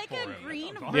go. He's like a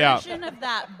green Yeah. version of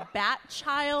that Bat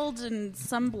Child in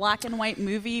some black and white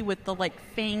movie with the like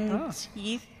fanged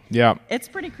teeth. Yeah, It's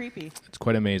pretty creepy. it's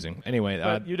quite amazing. Anyway,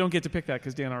 But you don't get to pick that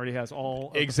because Dan already has all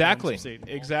of the exactly, forms of Satan.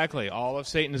 exactly. All of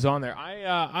Satan is on there.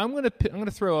 I'm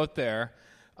gonna throw out there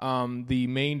the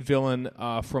main villain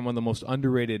from one of the most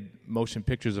underrated motion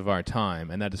pictures of our time,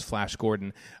 and that is Flash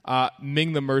Gordon.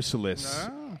 Ming the Merciless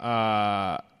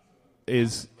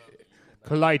is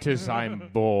Colitis, I'm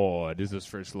bored, is his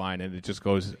first line, and it just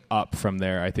goes up from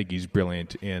there. I think he's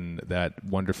brilliant in that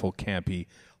wonderful, campy,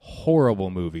 horrible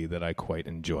movie that I quite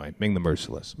enjoy. Ming the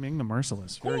Merciless. Ming the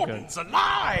Merciless. Very good. It's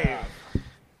alive!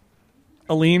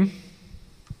 Aline,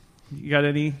 you got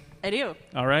any? I do.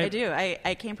 All right. I do.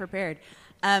 I came prepared.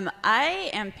 I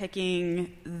am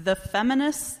picking the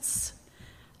feminists'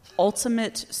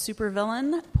 ultimate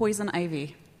supervillain, Poison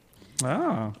Ivy.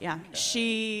 Oh. Yeah,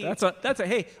 she. That's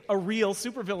a real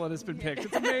supervillain has been picked.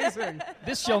 It's amazing.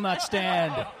 This shall not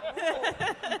stand.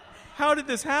 How did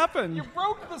this happen?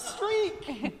 Broke the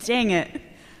streak! Dang it.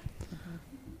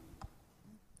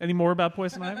 Any more about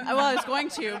Poison Ivy? Well, I was going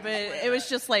to, but it was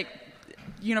just like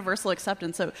universal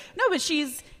acceptance. So no, but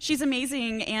she's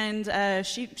amazing, and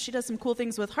she does some cool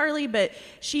things with Harley. But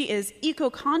she is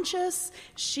eco-conscious.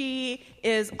 She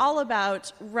is all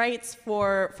about rights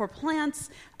for plants.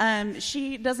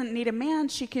 She doesn't need a man.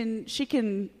 She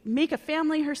can make a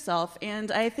family herself,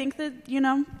 and I think that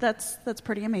that's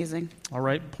pretty amazing. All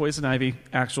right, Poison Ivy,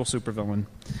 actual supervillain.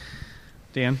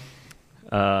 Dan?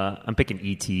 I'm picking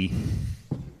E.T.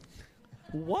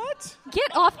 What?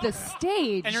 Get off the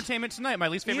stage. Entertainment Tonight, my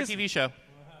least favorite TV show.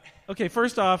 Okay,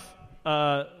 first off,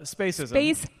 spaceism.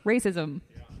 Space racism.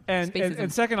 And Spaceism.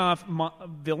 second off,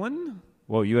 villain?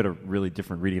 Well, you had a really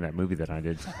different reading of that movie than I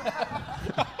did.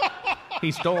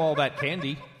 He stole all that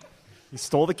candy. He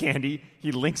stole the candy.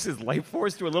 He links his life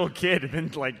force to a little kid,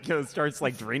 and then starts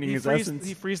draining his essence.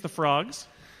 He frees the frogs?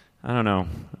 I don't know.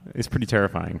 It's pretty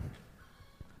terrifying.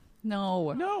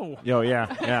 No. No. Yo,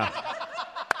 yeah.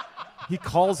 He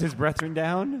calls his brethren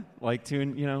down,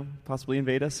 to possibly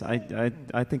invade us.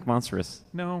 I think monstrous.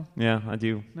 No. Yeah, I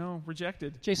do. No,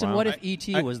 rejected. Jason, Wow. what if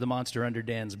E.T. was the monster under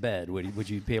Dan's bed? Would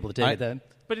you be able to take it then?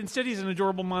 But instead he's an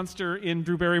adorable monster in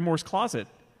Drew Barrymore's closet.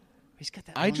 He's got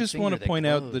that I one just finger want to that point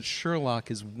out glows. that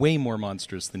Sherlock is way more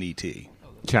monstrous than E.T.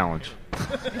 Challenge.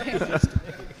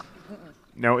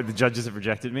 No, the judges have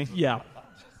rejected me. Yeah.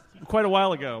 Quite a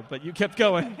while ago, but you kept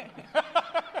going.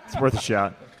 It's worth a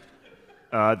shot.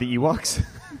 The Ewoks.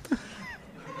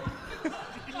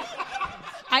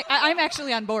 I'm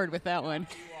actually on board with that one.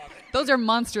 Those are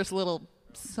monstrous little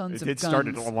sons of It guns.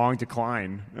 started a long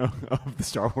decline of the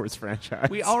Star Wars franchise.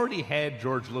 We already had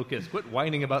George Lucas. Quit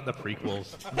whining about the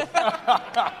prequels.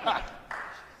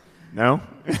 No?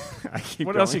 I keep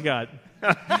What going. else you got?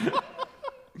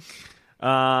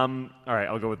 All right,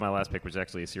 I'll go with my last pick, which is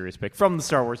actually a serious pick. From the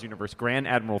Star Wars universe, Grand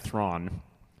Admiral Thrawn,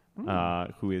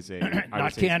 who is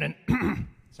Not canon.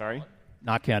 Sorry?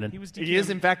 Not canon. He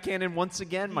is, in fact, canon once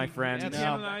again, my friend.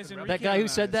 Canonized and That guy who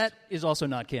said recanonized. that is also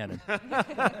not canon.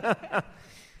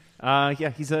 Yeah,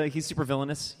 he's super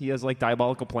villainous. He has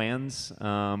diabolical plans.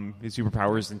 His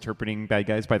superpower is interpreting bad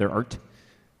guys by their art.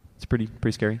 It's pretty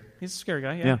scary. He's a scary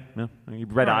guy, yeah. Yeah.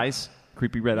 Red All right. eyes,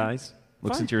 creepy red eyes.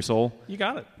 Looks Fine. into your soul. You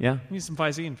got it. Yeah. You need some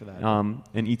Visine for that.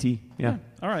 And E.T. Yeah.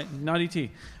 All right, not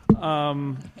E.T.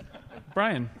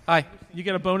 Brian. Hi. You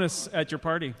get a bonus at your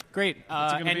party. Great. it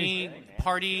gonna Any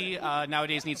party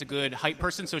nowadays needs a good hype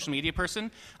person, social media person.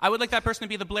 I would like that person to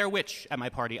be the Blair Witch at my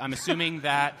party. I'm assuming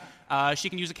that she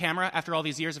can use a camera after all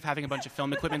these years of having a bunch of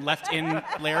film equipment left in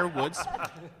Blair Woods.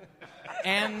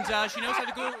 And she knows how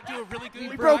to go do a really good...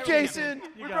 We broke Jason.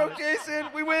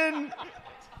 We win.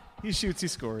 He shoots, he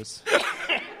scores.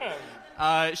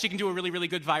 She can do a really, really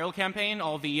good viral campaign,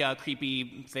 all the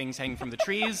creepy things hanging from the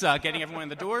trees, getting everyone in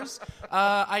the doors.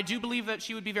 I do believe that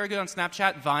she would be very good on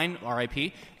Snapchat, Vine,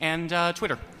 R.I.P., and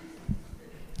Twitter.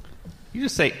 You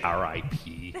just say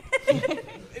R.I.P.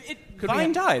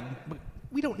 Vine died.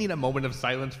 We don't need a moment of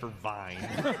silence for Vine.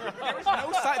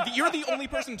 You're the only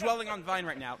person dwelling on Vine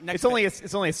right now. Next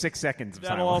It's only 6 seconds of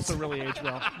That'll silence. also really age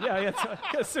well. Yeah,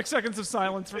 it's 6 seconds of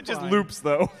silence for It just Vine. loops,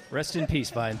 though. Rest in peace,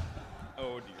 Vine.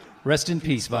 Oh, dear. Rest in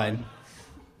peace, Vine.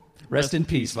 Rest in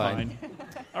peace, Vine.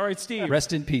 All right, Steve.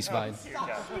 Rest in peace, Vine.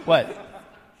 What?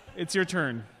 It's your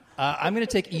turn. I'm going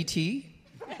to take E.T.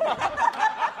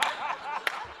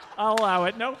 I'll allow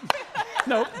it. Nope.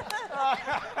 No,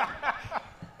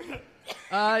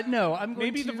 I'm going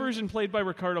Maybe to... the version played by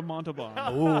Ricardo Montalban.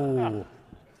 Oh.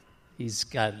 He's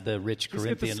got the rich He's got the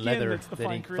Corinthian skin leather that's the that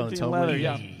fine he phones Corinthian home leather, with.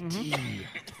 yeah.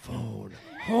 Phone.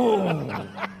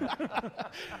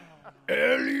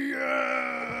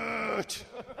 Elliot!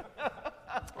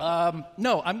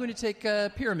 No, I'm going to take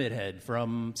Pyramid Head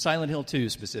from Silent Hill 2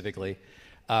 specifically.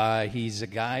 He's a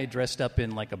guy dressed up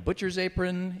in like a butcher's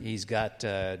apron. He's got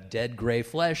dead gray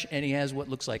flesh, and he has what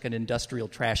looks like an industrial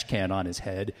trash can on his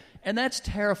head. And that's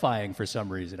terrifying for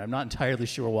some reason. I'm not entirely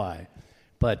sure why.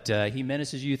 But he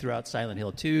menaces you throughout Silent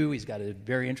Hill 2. He's got a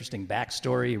very interesting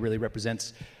backstory. He really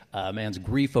represents a man's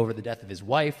grief over the death of his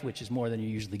wife, which is more than you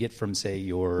usually get from, say,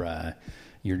 your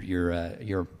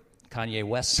Kanye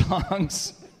West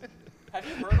songs. Have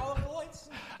you heard all of Lloyd's?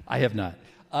 I have not.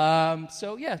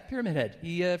 So, yeah, Pyramid Head.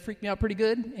 He freaked me out pretty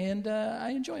good, and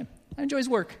I enjoy him. I enjoy his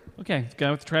work. Okay, the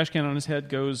guy with the trash can on his head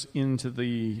goes into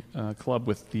the club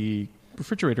with the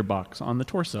refrigerator box on the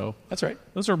torso. That's right.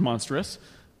 Those are monstrous.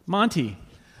 Monty.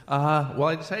 Well,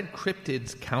 I decided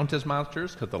cryptids count as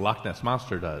monsters because the Loch Ness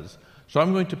Monster does. So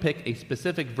I'm going to pick a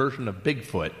specific version of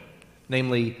Bigfoot,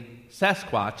 namely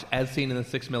Sasquatch, as seen in The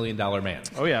 $6 Million Man.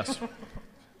 Oh, yes.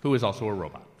 Who is also a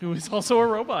robot. Who is also a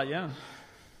robot, yeah.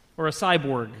 Or a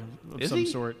cyborg of some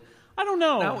sort. I don't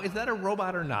know. Now, is that a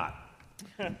robot or not?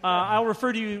 I'll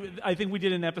refer to you. I think we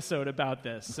did an episode about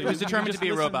this. So He was you determined just to be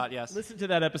a listen- robot, yes. Listen to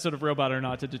that episode of Robot or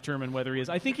Not to determine whether he is.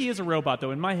 I think he is a robot,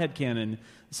 though. In my headcanon,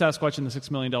 Sasquatch and the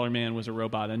 $6 Million Man was a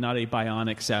robot and not a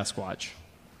bionic Sasquatch.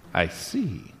 I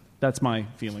see. That's my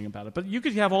feeling about it. But you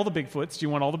could have all the Bigfoots. Do you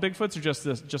want all the Bigfoots or just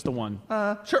the one?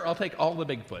 Sure, I'll take all the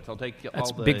Bigfoots. I'll take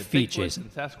all the big feet, Bigfoots Jason.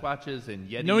 and Sasquatches and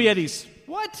Yetis. No Yetis.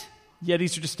 What?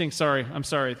 Yetis are distinct. Sorry. I'm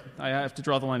sorry. I have to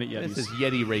draw the line at Yetis. This is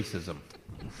Yeti racism.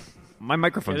 My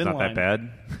microphone's Get in not that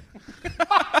line.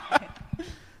 bad.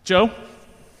 Joe?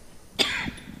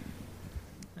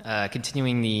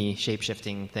 Continuing the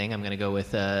shape-shifting thing, I'm going to go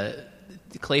with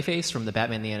Clayface from the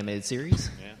Batman the Animated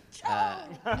Series.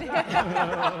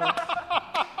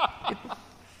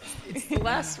 It's the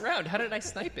last round. How did I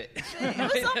snipe it? It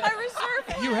was on my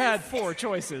reserve. You had 4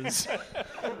 choices,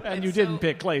 and you didn't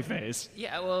pick Clayface.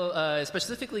 Yeah, well,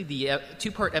 specifically the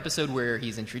two-part episode where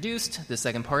he's introduced, the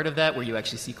second part of that where you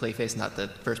actually see Clayface, not the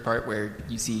first part where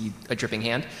you see a dripping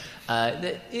hand,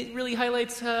 it really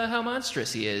highlights how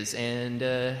monstrous he is and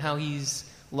how he's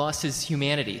lost his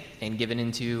humanity and given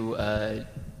into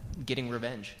getting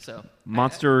revenge. So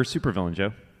Monster or supervillain,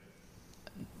 Joe?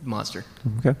 monster.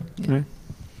 Okay. All right.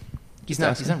 He's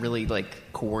not really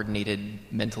like coordinated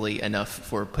mentally enough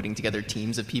for putting together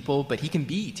teams of people, but he can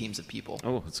be teams of people.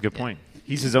 Oh, that's a good point.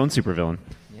 He's his own supervillain.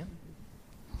 Yeah.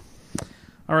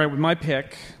 All right, with my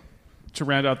pick to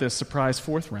round out this surprise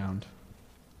 4th round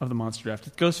of the Monster Draft.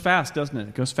 It goes fast, doesn't it?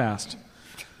 It goes fast.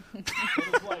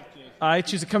 I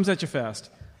choose. It comes at you fast.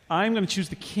 I'm going to choose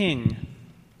the king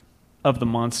of the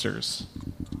monsters,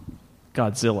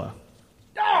 Godzilla.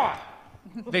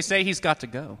 They say he's got to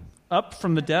go. Up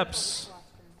from the depths,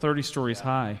 30 stories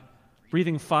high,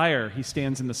 breathing fire, he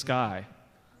stands in the sky.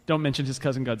 Don't mention his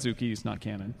cousin Godzuki; he's not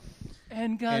canon.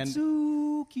 And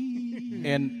Godzuki.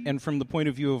 And from the point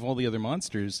of view of all the other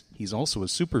monsters, he's also a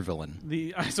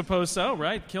supervillain. I suppose so,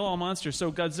 right? Kill all monsters.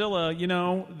 So Godzilla, you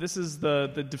know, this is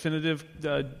the definitive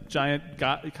giant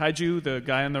kaiju, the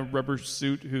guy in the rubber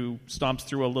suit who stomps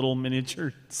through a little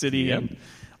miniature city. Yep.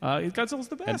 And Godzilla's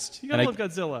the best. You gotta love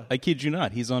Godzilla. I kid you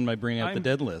not. He's on my Bring Out the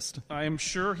Dead list. I am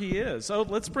sure he is. So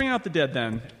let's bring out the dead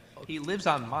then. He lives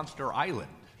on Monster Island.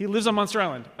 He lives on Monster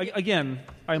Island. Again,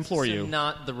 I implore So you.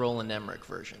 not the Roland Emmerich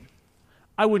version.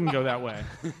 I wouldn't go that way.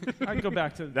 I'd go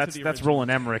back to That's the that's original.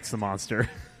 Roland Emmerich's the monster.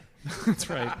 That's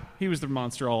right. He was the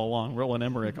monster all along. Roland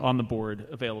Emmerich on the board,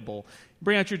 available.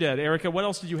 Bring out your dead. Erica, what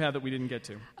else did you have that we didn't get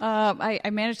to? I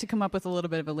managed to come up with a little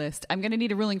bit of a list. I'm going to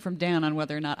need a ruling from Dan on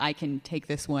whether or not I can take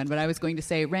this one, but I was going to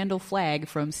say Randall Flagg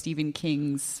from Stephen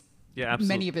King's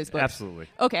many of his books. Absolutely.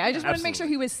 Okay, I just want to Absolutely. make sure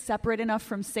he was separate enough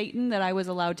from Satan that I was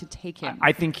allowed to take him.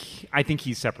 I think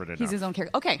he's separate enough. He's his own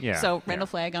character. Okay, Yeah, so Randall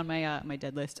yeah. Flagg on my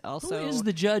dead list. Also, Who is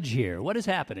the judge here? What is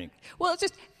happening? well, it's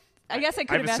just. I guess I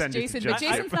could I've have asked ascended to Jason, but judge.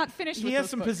 Jason's not finished with He has those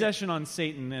some books. possession on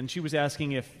Satan, and she was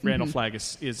asking if Randall Flagg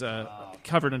is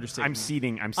covered under Satan. I'm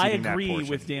ceding I that agree portion.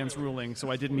 with Dan's ruling, so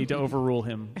I didn't need to overrule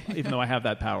him, even though I have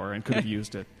that power and could have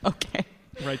used it. Okay.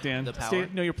 Right, Dan? The power?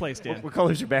 Know your place, Dan. What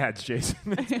color's your badge, Jason?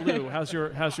 Blue. How's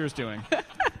yours doing?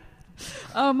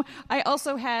 I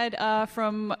also had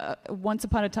from Once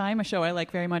Upon a Time, a show I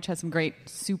like very much, has some great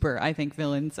I think,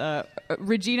 villains.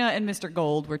 Regina and Mr.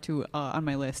 Gold were 2 on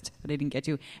my list that I didn't get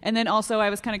to. And then also I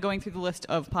was kind of going through the list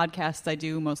of podcasts I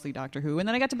do, mostly Doctor Who. And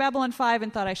then I got to Babylon 5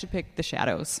 and thought I should pick The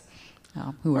Shadows,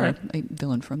 who are a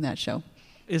villain from that show.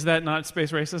 Is that not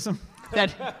space racism?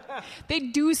 That they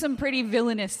do some pretty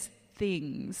villainous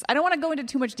things. I don't want to go into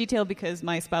too much detail because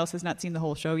my spouse has not seen the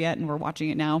whole show yet, and we're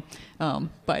watching it now.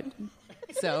 But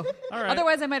so, All right.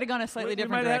 Otherwise, I might have gone a slightly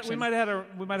different direction. We might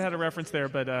have had a reference there,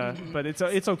 but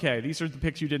it's okay. These are the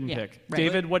picks you didn't pick. right.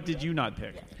 David, what did you not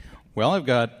pick? Well, I've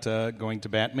got, going to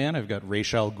Batman, I've got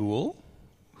Ra's al Ghul,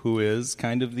 who is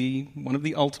kind of one of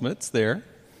the ultimates there.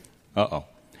 Uh-oh.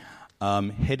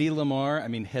 Headley Lamar,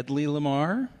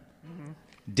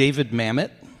 David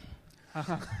Mamet,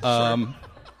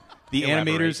 the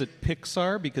animators at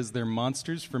Pixar, because they're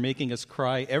monsters for making us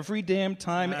cry every damn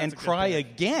time and cry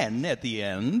again at the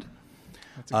end.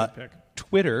 That's a good pick.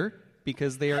 Twitter,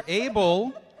 because they are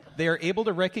able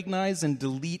to recognize and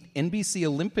delete NBC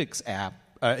Olympics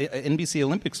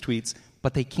tweets,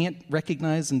 but they can't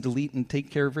recognize and delete and take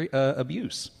care of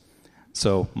abuse.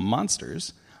 So,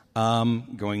 monsters.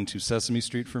 Going to Sesame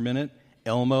Street for a minute.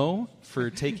 Elmo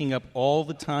for taking up all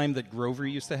the time that Grover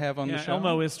used to have on the show.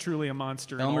 Elmo is truly a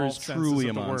monster. Elmo in all is truly senses a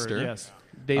of the monster. Word, yes.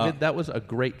 David, that was a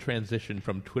great transition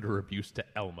from Twitter abuse to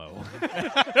Elmo.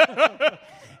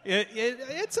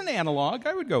 It's an analog.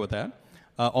 I would go with that.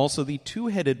 Also, the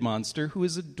two-headed monster, who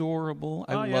is adorable.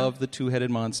 I love the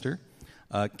two-headed monster.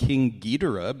 King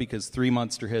Ghidorah, because 3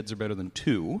 monster heads are better than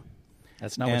 2.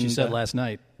 That's not what you said last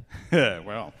night.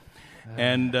 Well.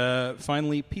 And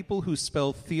finally, people who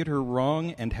spell theater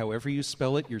wrong, and however you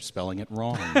spell it, you're spelling it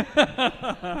wrong.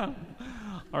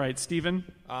 All right, Stephen?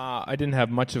 I didn't have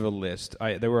much of a list.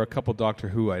 There were a couple Doctor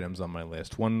Who items on my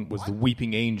list. One was the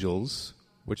Weeping Angels,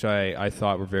 which I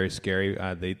thought were very scary.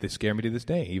 They scare me to this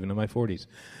day, even in my 40s.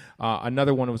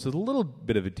 Another one was a little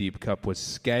bit of a deep cut, was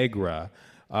Skagra.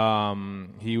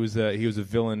 He was a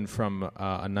villain from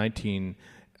a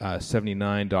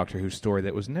 1979 Doctor Who story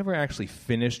that was never actually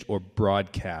finished or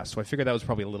broadcast. So I figured that was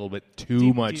probably a little bit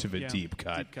too much of a deep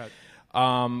cut.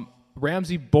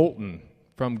 Ramsay Bolton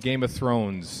from Game of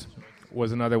Thrones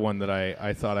was another one that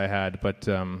I thought I had, but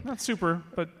not super,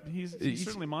 but he's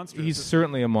certainly a monster. He's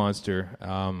certainly a monster,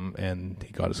 and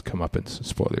he got his comeuppance.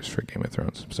 Spoilers for Game of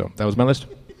Thrones. So that was my list.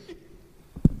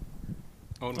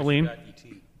 Aline?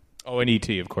 Oh, and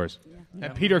E.T., of course. Yeah.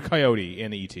 And Peter Coyote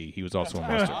in E.T. He was also a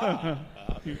monster.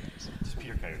 Just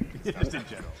Peter Coyote. Just in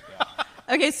general.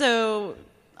 Okay, so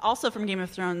also from Game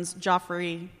of Thrones,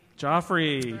 Joffrey.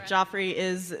 Joffrey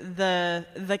is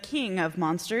the king of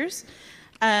monsters.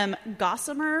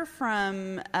 Gossamer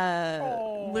from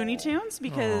Looney Tunes,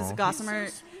 because Gossamer,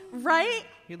 right?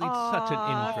 He leads such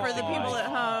an interesting for the people at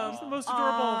home. He's the most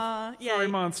adorable furry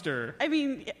monster. I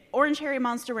mean, orange hairy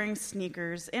monster wearing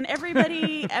sneakers, and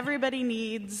everybody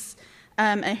needs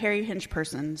a hairy hinge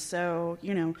person. So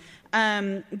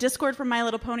Discord from My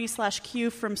Little Pony / Q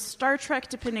from Star Trek,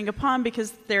 depending upon,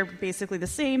 because they're basically the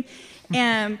same,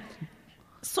 and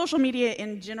social media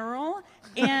in general,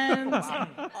 and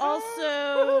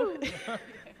also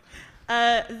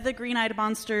the green-eyed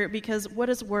monster, because what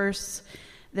is worse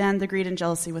than the greed and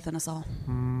jealousy within us all?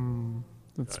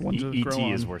 That's one to E.T. grow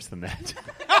on. is worse than that.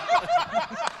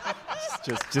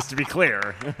 just to be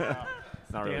clear.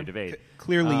 It's not really a debate.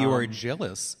 Clearly you are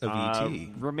jealous of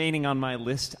E.T. Remaining on my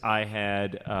list, I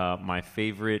had my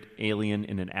favorite alien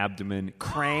in an abdomen,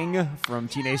 Krang from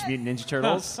Teenage Mutant Ninja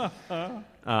Turtles,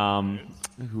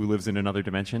 who lives in another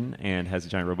dimension and has a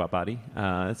giant robot body.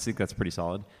 I think that's pretty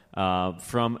solid.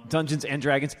 From Dungeons &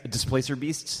 Dragons, Displacer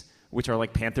Beasts, which are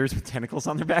like panthers with tentacles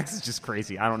on their backs. It's just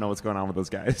crazy. I don't know what's going on with those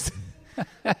guys.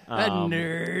 A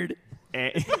nerd.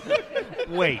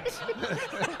 Wait.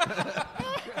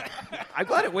 I'm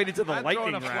glad it waited till the lightning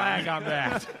throwing a flag round. on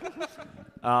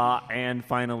that. And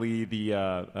finally,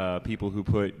 the people who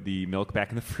put the milk back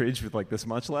in the fridge with like this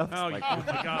much left. Oh, like,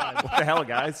 my God. What the hell,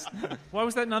 guys? Why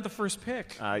was that not the first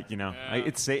pick? It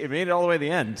made it all the way to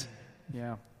the end.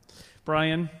 Yeah.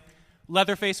 Brian?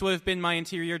 Leatherface would have been my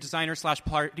interior designer /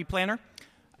 party planner.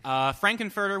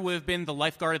 Frankenfurter would have been the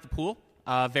lifeguard at the pool.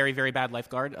 Very, very bad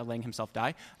lifeguard, letting himself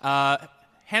die.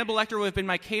 Hannibal Lecter would have been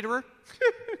my caterer.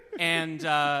 And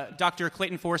Dr.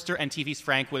 Clayton Forster and TV's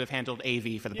Frank would have handled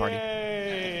AV for the party.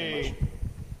 Yay.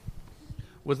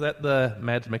 Was that the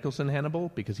Mads Mikkelsen Hannibal?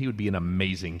 Because he would be an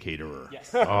amazing caterer.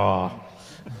 Yes.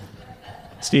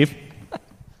 Steve?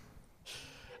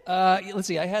 Let's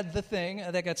see. I had the Thing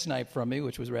that got sniped from me,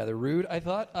 which was rather rude. I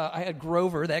thought I had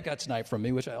Grover that got sniped from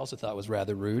me, which I also thought was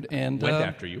rather rude. And Went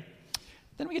after you.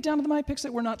 Then we get down to my picks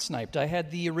that were not sniped. I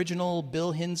had the original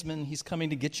Bill Hinsman, He's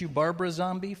Coming to Get You, Barbara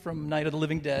zombie from Night of the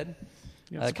Living Dead.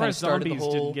 Yeah, I'm surprised zombies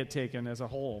didn't get taken as a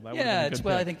whole. That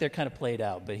I think they're kind of played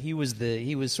out, but he was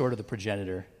sort of the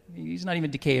progenitor. He's not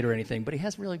even decayed or anything, but he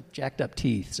has really jacked up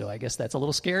teeth, so I guess that's a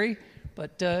little scary.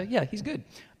 But he's good.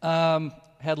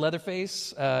 Had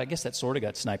Leatherface. I guess that sort of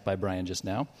got sniped by Brian just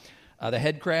now. The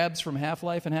head crabs from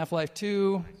Half-Life and Half-Life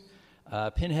 2.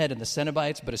 Pinhead and the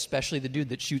Cenobites, but especially the dude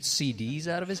that shoots CDs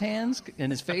out of his hands in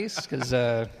his face, because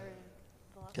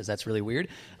that's really weird.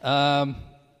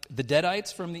 The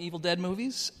Deadites from the Evil Dead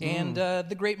movies, and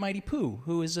the Great Mighty Pooh,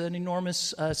 who is an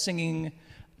enormous singing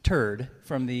turd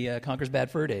from the Conker's Bad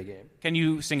Fur Day game. Can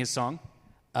you sing his song?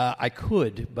 I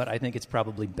could, but I think it's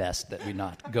probably best that we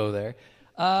not go there.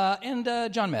 And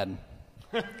John Madden.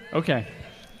 Okay.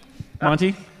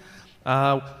 Monty?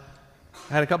 I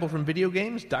had a couple from video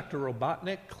games. Dr.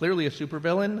 Robotnik, clearly a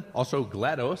supervillain. Also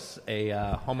GLaDOS, a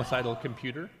homicidal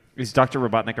computer. Is Dr.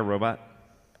 Robotnik a robot?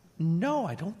 No,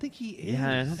 I don't think he is.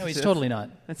 Yeah, No, he's totally not.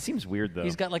 That seems weird, though.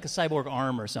 He's got like a cyborg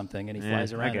arm or something, and he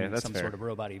flies around in that's some fair. sort of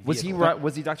robot-y vehicle.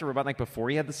 Was he Dr. Robotnik before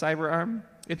he had the cyber arm?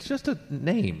 It's just a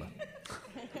name.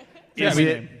 Is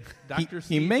it? Dr. He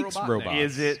Steve makes Robotnik. robots.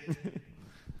 Is it?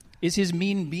 Is his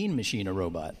Mean Bean Machine a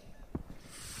robot?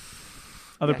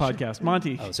 Other podcast.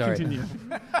 Monty, Oh, sorry. continue.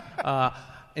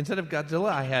 Instead of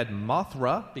Godzilla, I had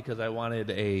Mothra because I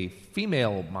wanted a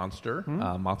female monster.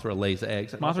 Mothra lays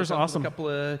eggs. And Mothra's also comes awesome. with a couple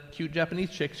of cute Japanese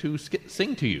chicks who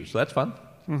sing to you, so that's fun.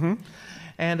 Mm-hmm.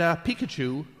 And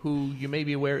Pikachu, who you may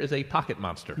be aware is a pocket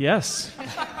monster. Yes.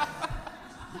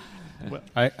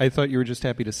 I thought you were just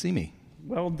happy to see me.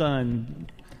 Well done.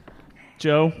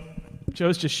 Joe?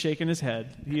 Joe's just shaking his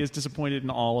head. He is disappointed in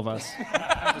all of us.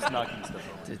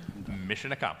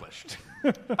 Mission accomplished.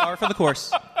 Par for the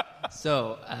course.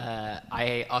 So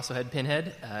I also had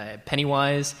Pinhead,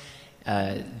 Pennywise,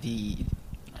 the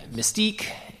Mystique,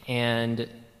 and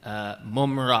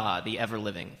Momura, the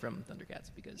Ever-Living from Thundercats.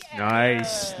 Because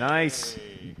Nice.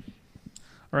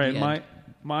 All right, The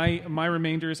my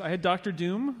remainders. I had Dr.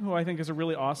 Doom, who I think is a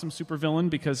really awesome supervillain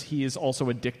because he is also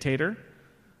a dictator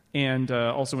and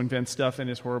also invents stuff and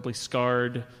is horribly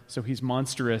scarred. So he's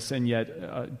monstrous and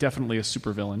yet definitely a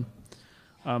supervillain.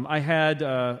 I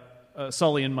had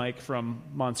Sully and Mike from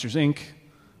Monsters, Inc.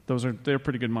 They're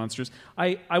pretty good monsters.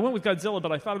 I went with Godzilla,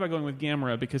 but I thought about going with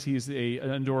Gamera because he's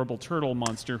an adorable turtle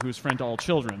monster who's friend to all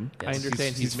children. I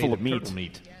understand he's full made of meat. turtle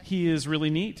meat. He is really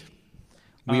neat.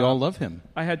 We all love him.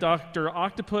 I had Dr.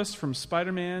 Octopus from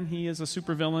Spider-Man. He is a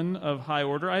supervillain of high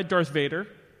order. I had Darth Vader,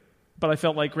 but I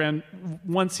felt like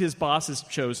once his boss is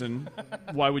chosen,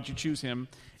 why would you choose him?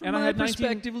 From my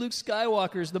perspective, Luke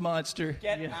Skywalker's the monster.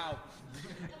 Get out.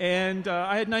 And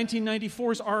I had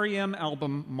 1994's REM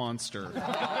album Monster,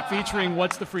 featuring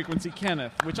What's the Frequency,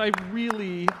 Kenneth, which I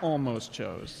really almost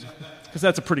chose, because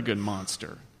that's a pretty good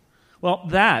monster. Well,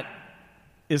 that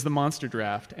is the monster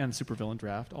draft and supervillain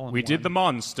draft all in We one. did the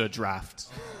monster draft.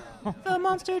 The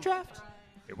monster draft.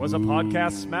 It was a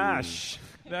podcast smash.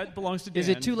 That belongs to Dan. Is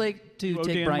it too late to You owe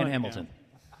take Dan Brian money Hamilton?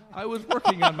 I was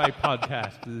working on my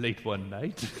podcast late one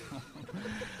night.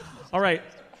 All right.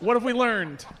 What have we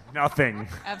learned? Nothing.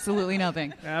 Absolutely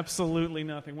nothing. Absolutely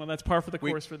nothing. Well, that's par for the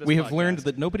course for this We have podcast. learned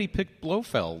that nobody picked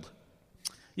Blofeld.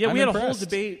 Yeah, I'm we had a whole impressed.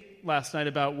 debate last night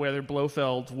about whether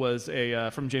Blofeld was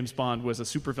from James Bond was a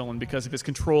supervillain because of his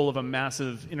control of a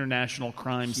massive international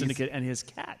crime syndicate and his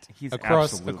cat. He's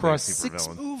Across absolutely a 6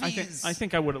 supervillain. movies. I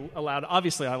think I would have allowed.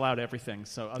 Obviously, I allowed everything.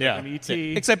 So other than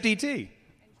E.T. Except E.T.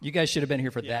 You guys should have been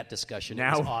here for that discussion. It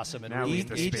Now- was awesome. And now really he's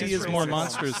the E.T. space is more racist.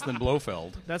 monstrous than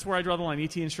Blofeld. That's where I draw the line.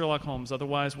 E.T. and Sherlock Holmes.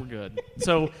 Otherwise, we're good.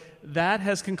 So that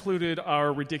has concluded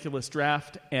our ridiculous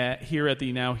draft here at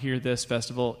the Now Hear This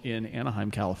Festival in Anaheim,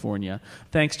 California.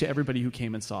 Thanks to everybody who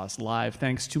came and saw us live.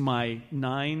 Thanks to my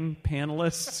 9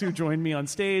 panelists who joined me on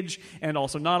stage and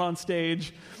also not on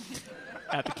stage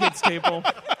at the kids' table.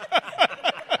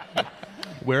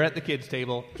 We're at the kids'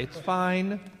 table. It's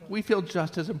fine. We feel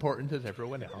just as important as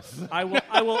everyone else. I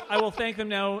will thank them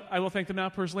now. I will thank them now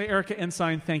personally. Erica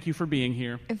Ensign, thank you for being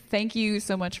here. Thank you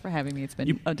so much for having me. It's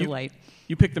been a delight.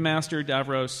 You picked the Master,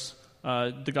 Davros,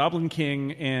 the Goblin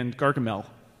King, and Gargamel.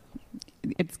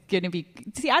 It's going to be...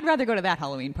 See, I'd rather go to that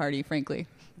Halloween party, frankly.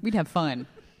 We'd have fun.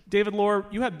 David Lohr,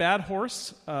 you had Bad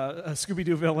Horse, a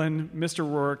Scooby-Doo villain, Mr.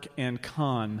 Rourke, and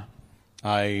Khan.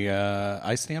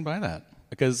 I stand by that.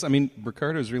 Because, I mean,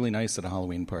 Ricardo's really nice at a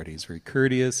Halloween party. He's very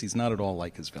courteous. He's not at all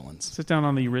like his villains. Sit down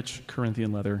on the rich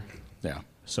Corinthian leather Yeah.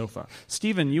 sofa.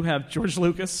 Stephen, you have George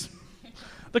Lucas,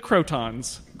 the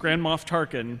Crotons, Grand Moff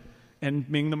Tarkin, and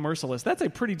Ming the Merciless. That's a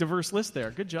pretty diverse list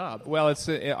there. Good job. Well,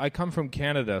 I come from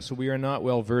Canada, so we are not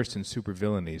well versed in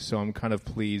supervillainy. So I'm kind of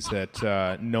pleased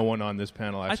that no one on this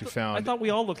panel actually found. I thought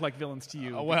we all looked like villains to you.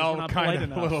 because we're well, not kind polite of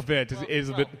enough. a little bit. Is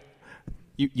a bit.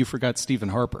 You forgot Stephen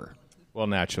Harper. Well,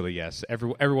 naturally, yes.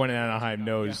 Everyone in Anaheim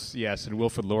knows, yes, and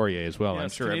Wilfrid Laurier as well. Yes, I'm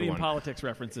sure Canadian everyone. politics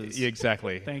references. Yeah,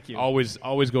 exactly. Thank you. Always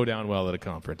go down well at a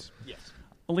conference.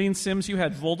 Aline Sims, you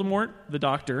had Voldemort, the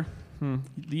Doctor,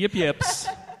 the Yip Yips,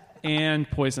 and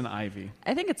poison ivy.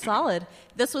 I think it's solid.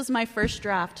 This was my first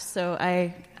draft, so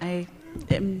I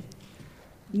am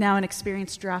now an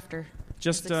experienced drafter.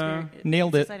 Just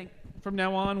Nailed it. Exciting. from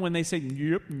now on, when they say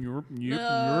yep, yep, yep,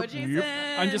 No, yep, Jason. yep,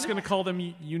 I'm just going to call them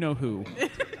you know who.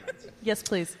 Yes,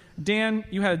 please. Dan,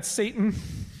 you had Satan,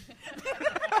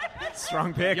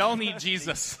 Strong pick. Y'all need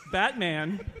Jesus.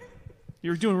 Batman.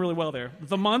 You're doing really well there.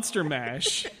 The Monster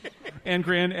Mash, and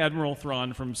Grand Admiral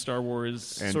Thrawn from Star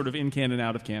Wars, And- sort of in canon,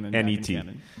 out of canon. and back in E.T..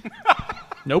 canon.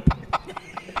 Nope.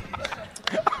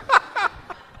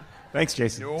 Thanks,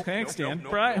 Jason. Thanks, Dan.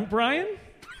 Brian?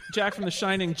 Jack from The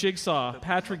Shining, Jigsaw,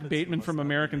 Patrick Bateman from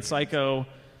American Psycho,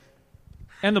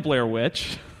 and the Blair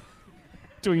Witch.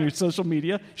 Doing your social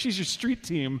media. She's your street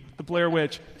team, the Blair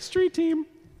Witch. Street team.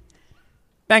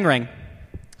 Bangarang.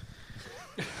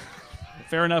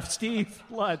 Fair enough. Steve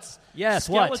Lutz. Yes,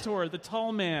 what? Skeletor, the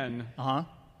tall man.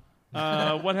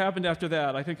 Uh-huh. What happened after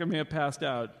that? I think I may have passed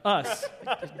out. Us.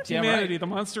 Humanity. The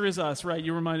monster is us, right?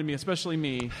 You reminded me, especially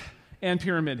me. And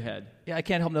Pyramid Head. Yeah, I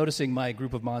can't help noticing my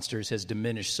group of monsters has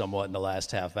diminished somewhat in the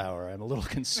last half hour. I'm a little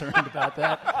concerned about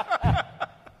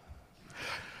that.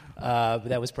 But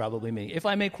that was probably me. If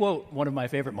I may quote one of my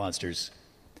favorite monsters,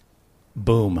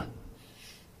 boom.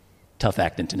 Tough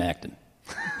actin' to actin'.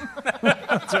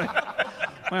 That's right.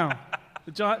 Wow.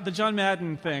 The John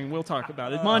Madden thing, we'll talk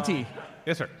about it. Monty.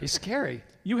 Yes, sir. He's scary.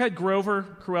 You had Grover,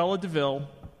 Cruella DeVille,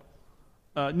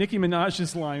 Nicki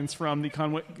Minaj's lines from the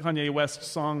Kanye West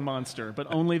song Monster, but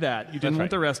only that. You didn't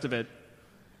want the rest of it.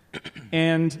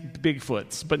 And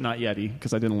Bigfoots, but not Yeti,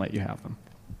 because I didn't let you have them.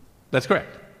 That's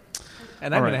correct.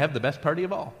 And I'm All going to right. have the best party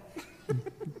of all.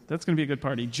 That's going to be a good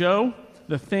party. Joe,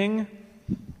 The Thing,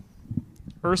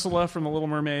 Ursula from The Little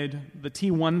Mermaid, the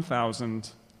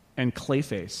T-1000, and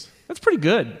Clayface. That's pretty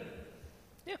good.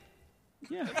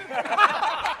 Yeah.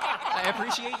 I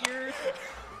appreciate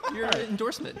your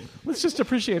endorsement. Let's just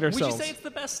appreciate ourselves. Would you say it's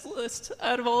the best list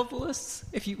out of all of the lists?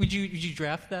 Would you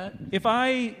draft that? If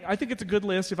I think it's a good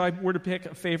list. If I were to pick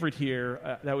a favorite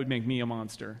here, that would make me a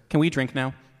monster. Can we drink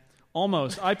now?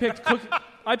 Almost. I picked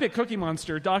Cookie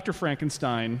Monster, Dr.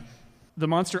 Frankenstein, the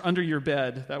monster under your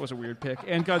bed. That was a weird pick.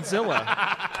 And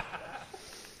Godzilla.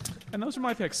 And those are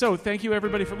my picks. So thank you,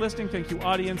 everybody, for listening. Thank you,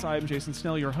 audience. I'm Jason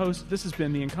Snell, your host. This has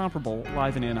been The Incomparable,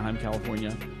 live in Anaheim,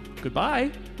 California. Goodbye.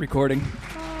 Recording.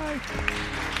 Bye.